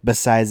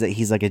besides that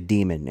he's like a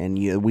demon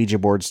and Ouija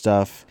board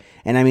stuff.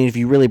 And I mean, if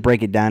you really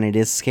break it down, it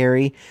is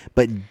scary.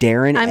 But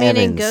Darren Evans,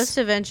 in Ghost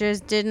Adventures,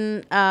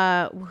 didn't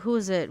who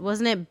was it?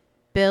 Wasn't it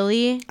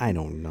Billy? I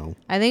don't know.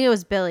 I think it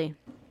was Billy.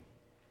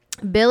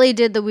 Billy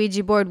did the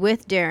Ouija board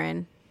with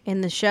Darren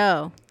in the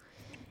show,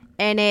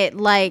 and it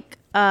like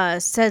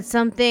said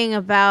something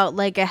about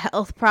like a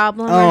health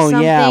problem or something.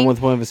 Oh yeah,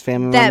 with one of his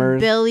family members.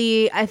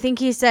 Billy, I think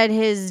he said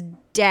his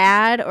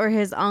dad or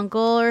his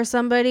uncle or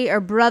somebody or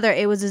brother.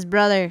 It was his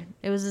brother.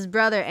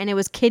 And it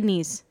was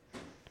kidneys.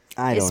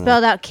 It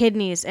spelled out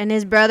kidneys, and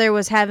his brother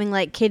was having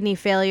like kidney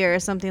failure or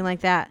something like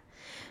that.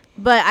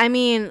 But I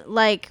mean,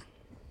 like,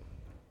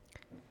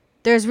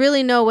 there's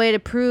really no way to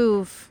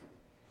prove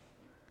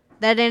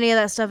that any of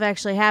that stuff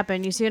actually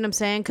happened. You see what I'm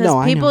saying?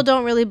 Because people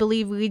don't really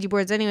believe Ouija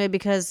boards anyway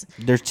because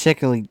they're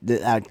technically,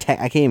 I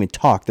can't even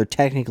talk. They're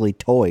technically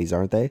toys,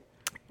 aren't they?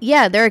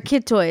 Yeah, they're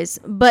kid toys.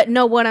 But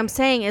no, what I'm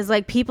saying is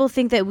like people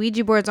think that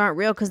Ouija boards aren't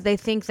real because they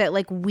think that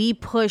like we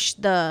push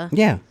the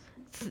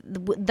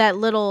that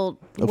little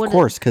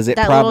because it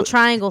little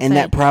triangle and thing.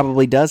 that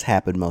probably does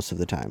happen most of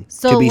the time.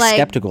 So to be like,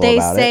 skeptical they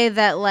about say it.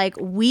 that like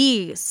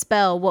we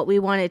spell what we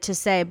want it to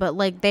say, but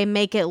like they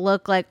make it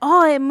look like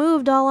it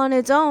moved all on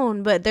its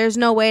own, but there's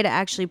no way to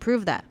actually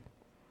prove that.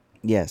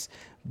 Yes,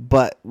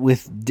 but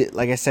with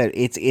like I said,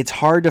 it's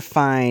hard to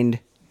find.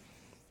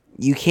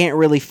 You can't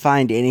really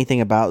find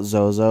anything about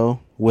Zozo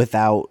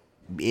without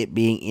it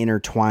being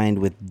intertwined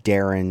with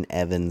Darren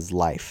Evans'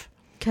 life.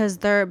 Because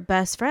they're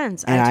best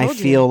friends. And I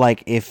feel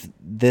like if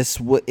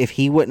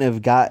he wouldn't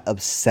have got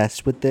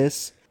obsessed with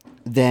this,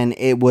 then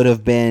it would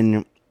have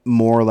been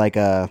more like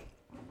a,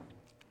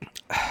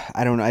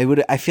 I don't know.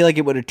 I feel like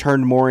it would have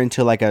turned more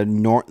into like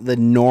the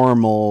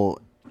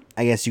normal,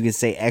 I guess you could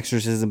say,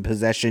 exorcism,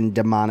 possession,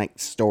 demonic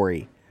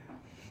story.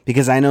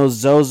 Because I know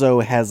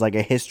Zozo has like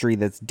a history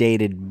that's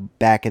dated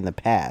back in the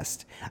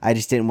past. I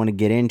just didn't want to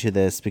get into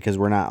this because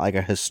we're not like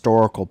a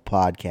historical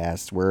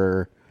podcast.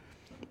 We're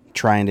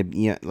trying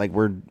to,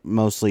 we're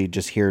mostly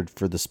just here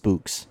for the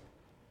spooks.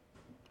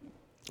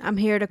 I'm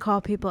here to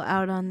call people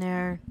out on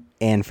their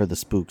and for the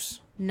spooks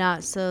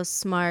not so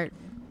smart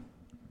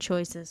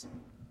choices.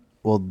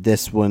 Well,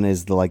 this one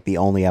is the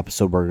only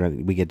episode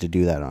we get to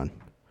do that on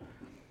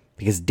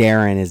because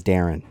Darren is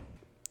Darren.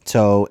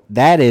 So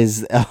that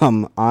is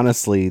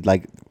honestly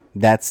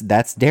that's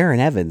Darren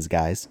Evans,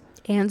 guys.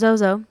 And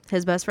Zozo,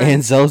 his best friend.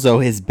 And Zozo,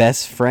 his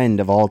best friend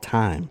of all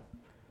time.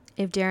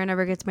 If Darren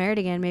ever gets married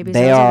again, maybe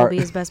Zozo will be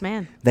his best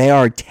man. They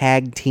are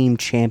tag team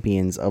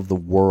champions of the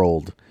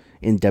world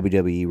in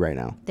WWE right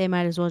now. They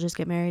might as well just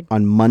get married.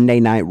 On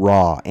Monday Night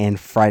Raw and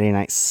Friday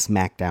Night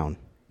SmackDown.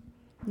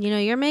 You know,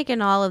 you're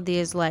making all of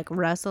these like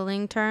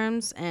wrestling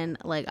terms, and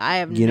like I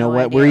have no idea. You know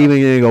what? We're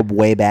even going to go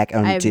way back.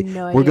 I have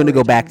no idea. We're going to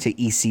go back to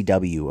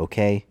ECW,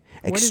 okay?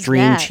 What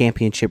Extreme is that?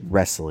 Championship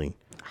Wrestling.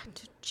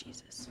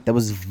 Jesus. That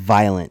was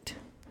violent.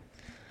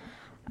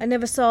 I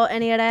never saw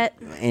any of that.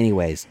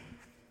 Anyways,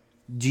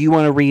 do you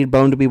want to read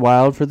Bone to be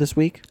Wild for this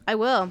week? I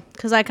will,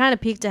 because I kind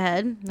of peeked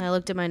ahead and I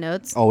looked at my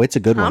notes. Oh, it's a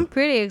good one. I'm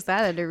pretty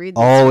excited to read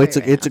this.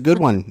 It's a good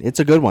one. It's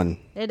a good one.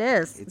 It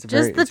is. It's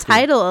Just the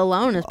title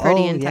alone is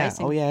pretty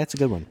enticing. Yeah, it's a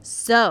good one.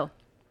 So,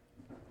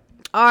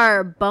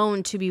 our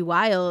Bone to be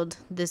Wild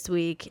this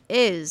week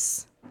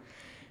is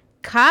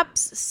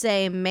cops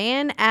say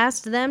man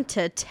asked them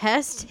to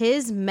test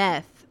his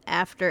meth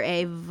after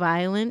a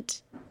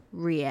violent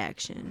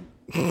reaction.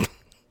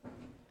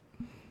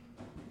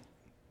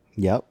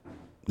 Yep.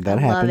 That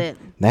I happened. love it.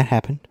 That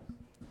happened.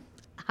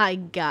 I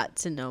got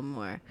to know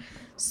more.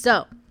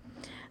 So,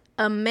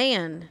 a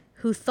man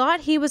who thought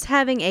he was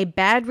having a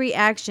bad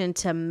reaction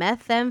to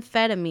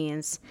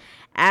methamphetamines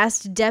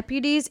asked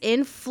deputies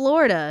in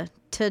Florida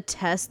to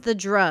test the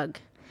drug,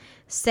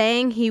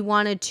 saying he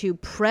wanted to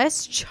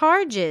press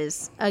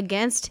charges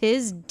against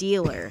his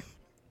dealer.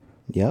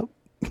 Yep.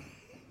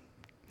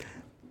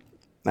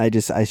 I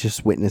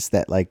just witnessed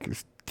that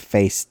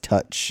face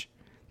touch,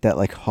 that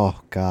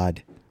oh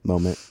God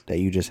moment that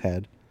you just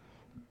had.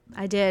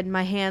 I did.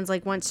 My hands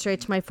went straight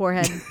to my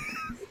forehead.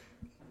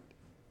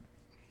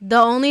 The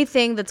only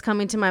thing that's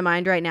coming to my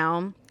mind right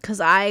now,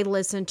 because I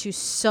listen to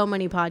so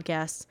many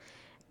podcasts,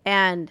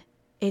 and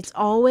it's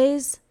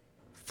always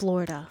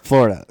Florida.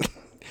 Florida.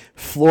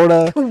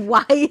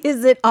 Why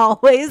is it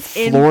always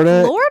in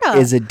Florida? Florida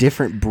Is a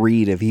different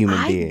breed of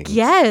human being.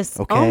 Yes.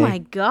 Okay? Oh my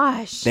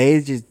gosh.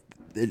 They just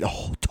a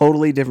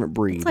totally different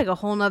breed. It's like a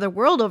whole nother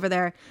world over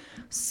there.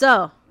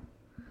 So,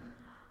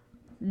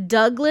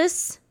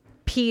 Douglas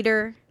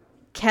Peter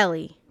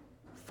Kelly,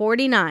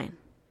 49,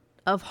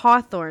 of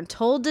Hawthorne,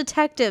 told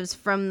detectives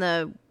from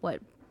the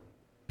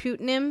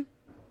Putnam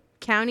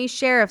County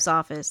Sheriff's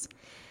Office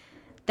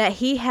that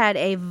he had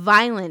a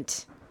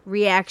violent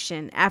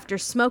reaction after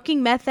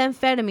smoking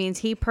methamphetamines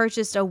he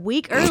purchased a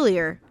week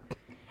earlier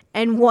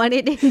and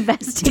wanted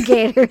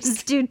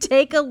investigators to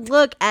take a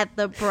look at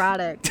the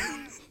product.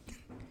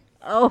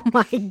 Oh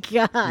my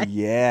God.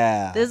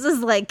 Yeah. This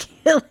is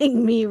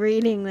killing me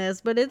reading this,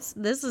 but this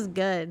is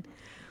good.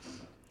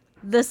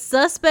 The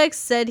suspect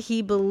said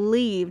he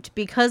believed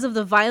because of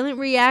the violent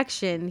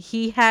reaction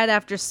he had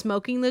after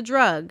smoking the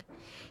drug,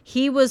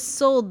 he was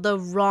sold the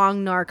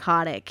wrong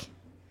narcotic.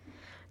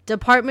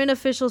 Department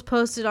officials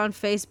posted on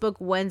Facebook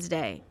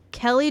Wednesday.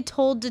 Kelly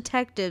told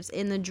detectives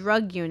in the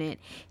drug unit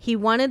he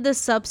wanted the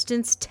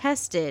substance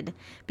tested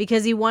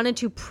because he wanted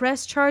to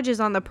press charges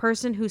on the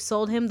person who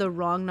sold him the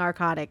wrong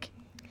narcotic.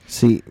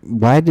 See,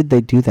 why did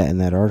they do that in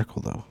that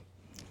article, though?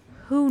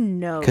 Who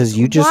knows? Because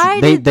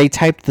they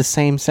typed the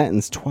same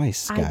sentence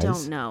twice, guys. I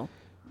don't know.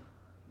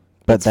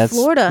 But It's that's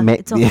Florida.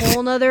 It's a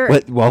whole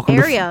nother welcome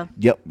area.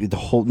 Yep, the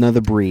whole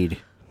nother breed.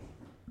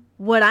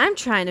 What I'm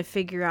trying to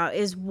figure out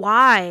is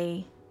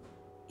why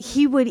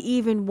he would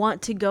even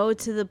want to go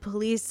to the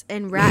police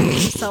and rat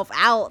himself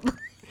out.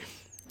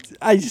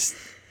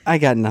 I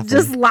got nothing.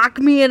 Just lock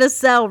me in a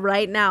cell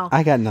right now.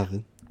 I got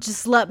nothing.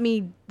 Just let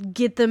me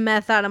get the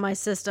meth out of my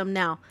system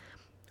now.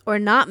 Or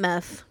not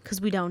meth,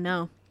 because we don't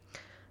know.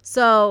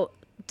 So,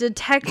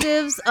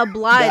 detectives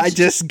obliged I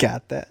just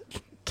got that.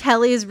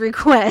 Kelly's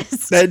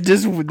request. I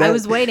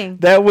was waiting.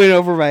 That went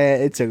over my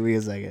head. It took me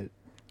a second.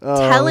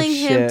 Telling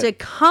him to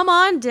come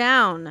on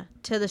down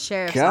to the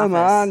sheriff's office. Come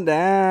on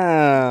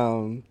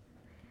down.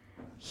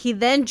 He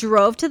then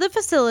drove to the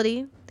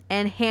facility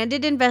and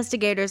handed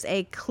investigators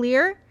a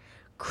clear,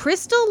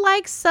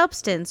 crystal-like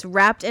substance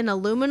wrapped in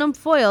aluminum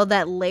foil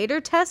that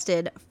later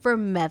tested for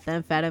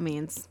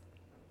methamphetamines.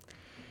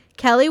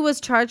 Kelly was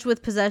charged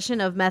with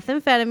possession of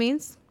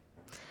methamphetamines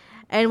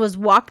and was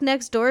walked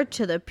next door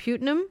to the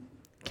Putnam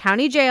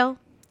County Jail,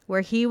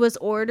 where he was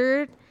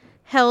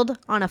held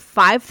on a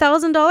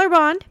 $5,000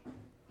 bond.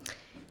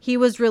 He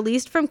was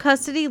released from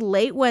custody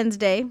late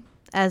Wednesday,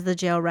 as the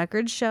jail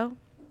records show.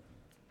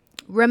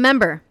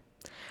 Remember,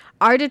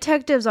 our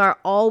detectives are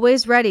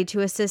always ready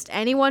to assist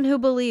anyone who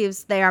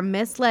believes they are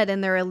misled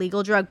in their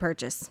illegal drug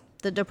purchase,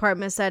 the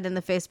department said in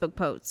the Facebook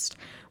post,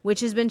 which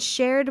has been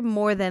shared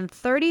more than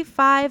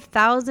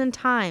 35,000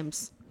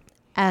 times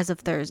as of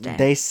Thursday.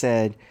 They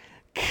said,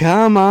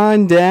 come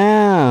on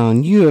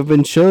down. You have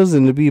been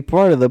chosen to be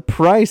part of the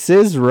Price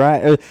is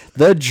Right.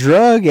 The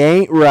drug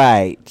ain't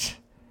right.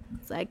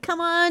 It's like,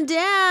 come on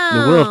down.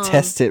 And we'll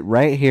test it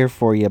right here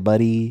for you,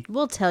 buddy.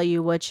 We'll tell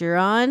you what you're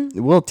on.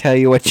 We'll tell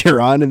you what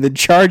you're on and then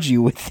charge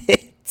you with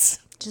it.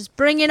 Just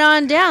bring it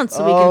on down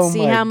so we can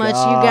see how much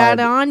you got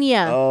on you.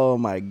 Oh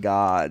my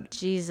God.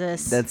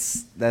 Jesus.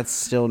 That's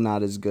still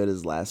not as good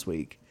as last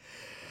week.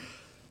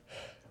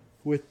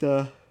 With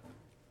the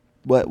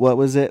what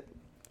was it?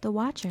 The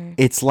Watcher.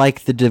 It's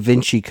like the Da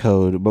Vinci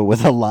Code, but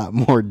with a lot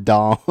more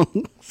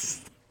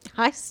dongs.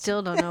 I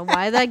still don't know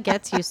why that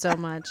gets you so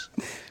much.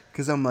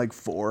 Because I'm like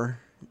 4.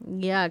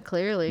 Yeah,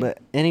 clearly. But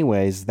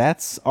anyways,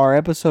 that's our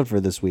episode for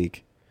this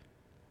week.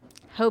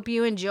 Hope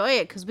you enjoy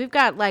it, because we've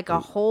got like a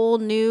whole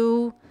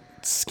new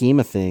scheme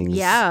of things.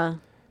 Yeah.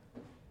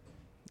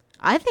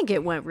 I think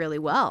it went really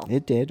well.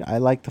 It did. I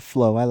like the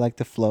flow. I like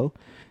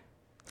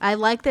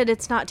that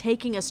it's not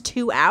taking us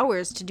 2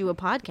 hours to do a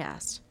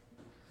podcast.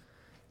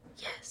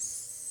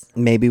 Yes.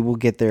 Maybe we'll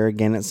get there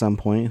again at some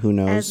point. Who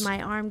knows? As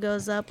my arm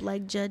goes up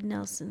like Judd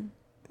Nelson.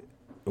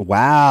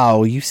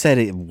 Wow. You said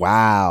it.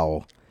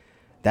 Wow.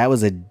 That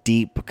was a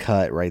deep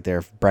cut right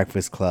there.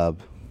 Breakfast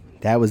Club.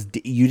 That was.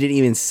 You didn't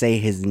even say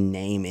his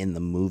name in the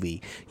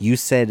movie. You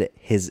said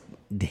his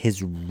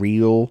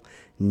real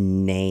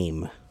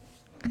name.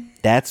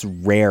 That's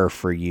rare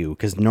for you,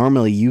 because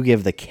normally you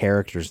give the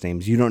characters'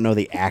 names. You don't know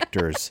the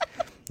actors.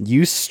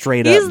 You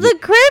straight up. He's the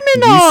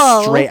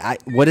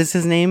criminal. What is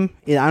his name?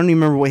 I don't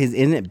even remember what his.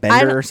 Isn't it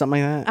Bender or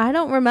something like that? I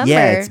don't remember.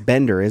 Yeah, it's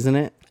Bender, isn't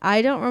it?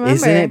 I don't remember.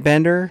 Isn't it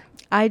Bender?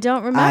 I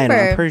don't remember. I don't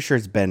know. I'm pretty sure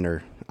it's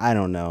Bender. I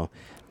don't know,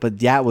 but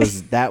that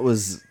was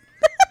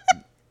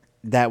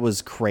that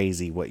was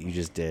crazy what you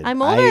just did.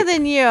 I'm older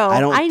than you.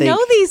 I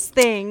know these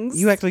things.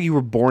 You act like you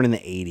were born in the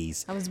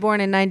 80s. I was born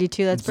in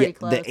 92. That's pretty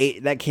close.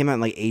 That came out in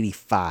like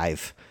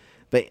 85.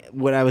 But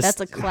what I was...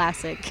 That's a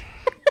classic.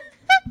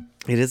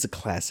 It is a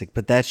classic,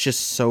 but that's just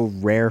so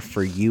rare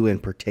for you in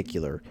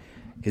particular.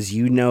 Because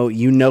you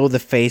know the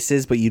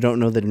faces, but you don't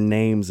know the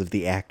names of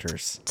the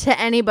actors. To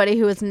anybody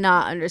who is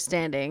not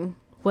understanding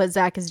what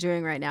Zach is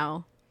doing right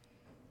now,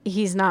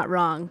 he's not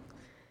wrong.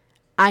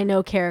 I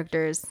know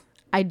characters.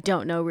 I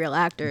don't know real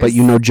actors. But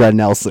you know Judd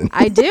Nelson.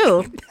 I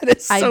do. That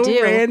is so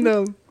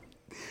random.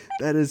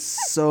 That is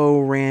so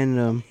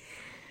random.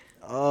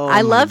 Oh,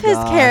 I love his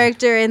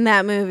character in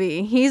that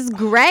movie. He's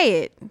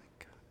great.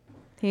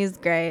 He's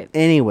great.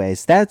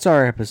 Anyways, that's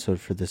our episode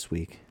for this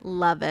week.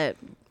 Love it.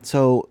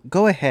 So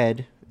go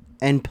ahead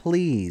and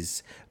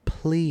please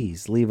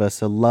leave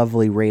us a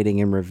lovely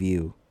rating and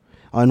review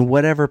on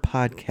whatever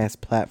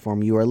podcast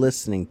platform you are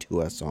listening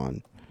to us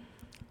on.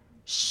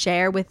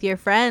 Share with your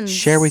friends.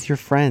 Share with your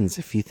friends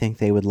if you think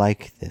they would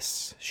like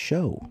this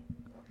show.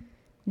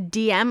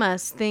 DM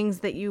us things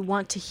that you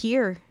want to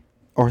hear.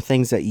 Or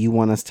things that you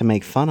want us to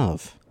make fun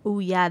of. Oh,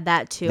 yeah,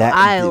 that too.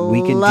 I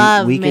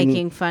love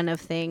making fun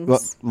of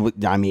things. Well,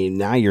 I mean,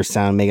 now you're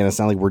making us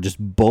sound like we're just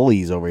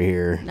bullies over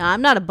here. No,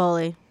 I'm not a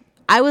bully.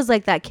 I was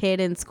like that kid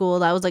in school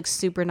that was like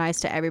super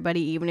nice to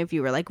everybody, even if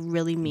you were like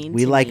really mean to me.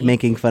 We like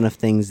making fun of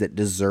things that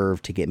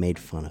deserve to get made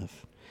fun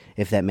of.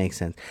 If that makes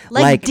sense.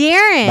 Like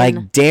Darren. Like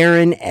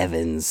Darren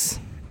Evans.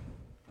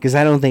 Because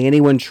I don't think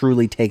anyone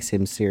truly takes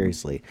him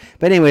seriously.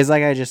 But anyways,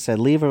 like I just said,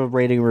 leave a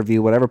rating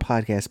review, whatever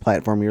podcast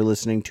platform you're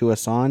listening to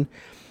us on.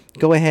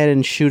 Go ahead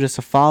and shoot us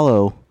a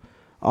follow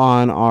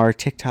on our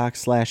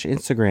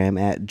TikTok/Instagram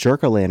at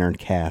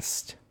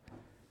Jerk-a-Lanterncast.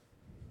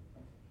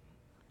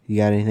 You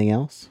got anything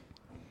else?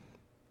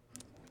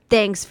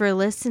 Thanks for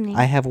listening.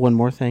 I have one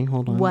more thing.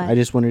 Hold on. What? I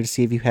just wanted to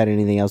see if you had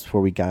anything else before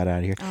we got out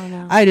of here. Oh,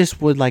 no. I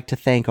just would like to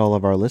thank all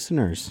of our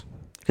listeners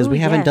because we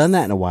haven't done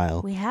that in a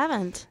while. We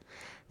haven't.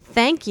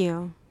 Thank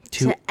you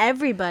to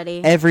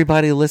everybody.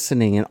 Everybody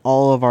listening and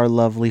all of our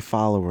lovely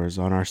followers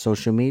on our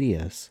social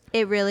medias.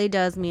 It really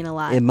does mean a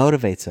lot. It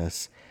motivates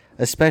us.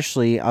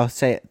 Especially, I'll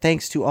say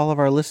thanks to all of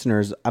our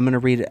listeners. I'm going to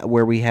read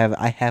where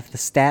I have the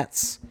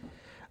stats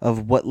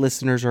of what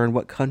listeners are in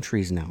what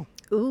countries now.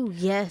 Ooh,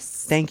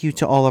 yes. Thank you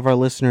to all of our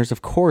listeners,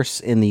 of course,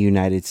 in the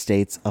United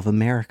States of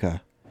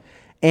America,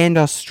 and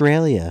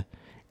Australia,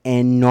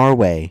 and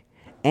Norway,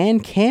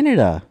 and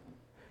Canada,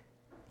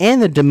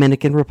 and the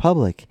Dominican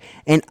Republic,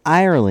 and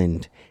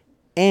Ireland,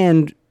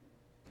 and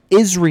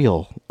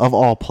Israel, of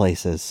all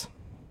places.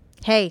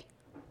 Hey,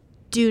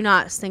 do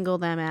not single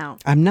them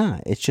out. I'm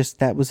not. It's just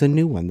that was a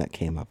new one that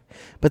came up.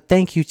 But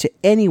thank you to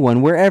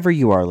anyone, wherever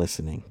you are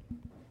listening.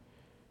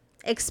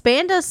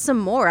 Expand us some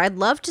more. I'd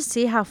love to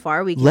see how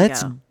far we can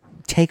Let's go.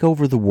 take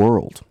over the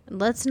world.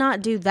 Let's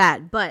not do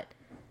that, but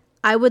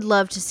I would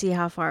love to see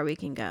how far we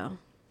can go.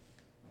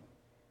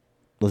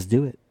 Let's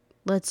do it.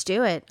 Let's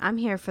do it. I'm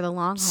here for the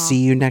long haul.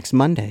 See you next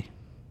Monday.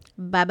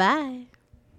 Bye-bye.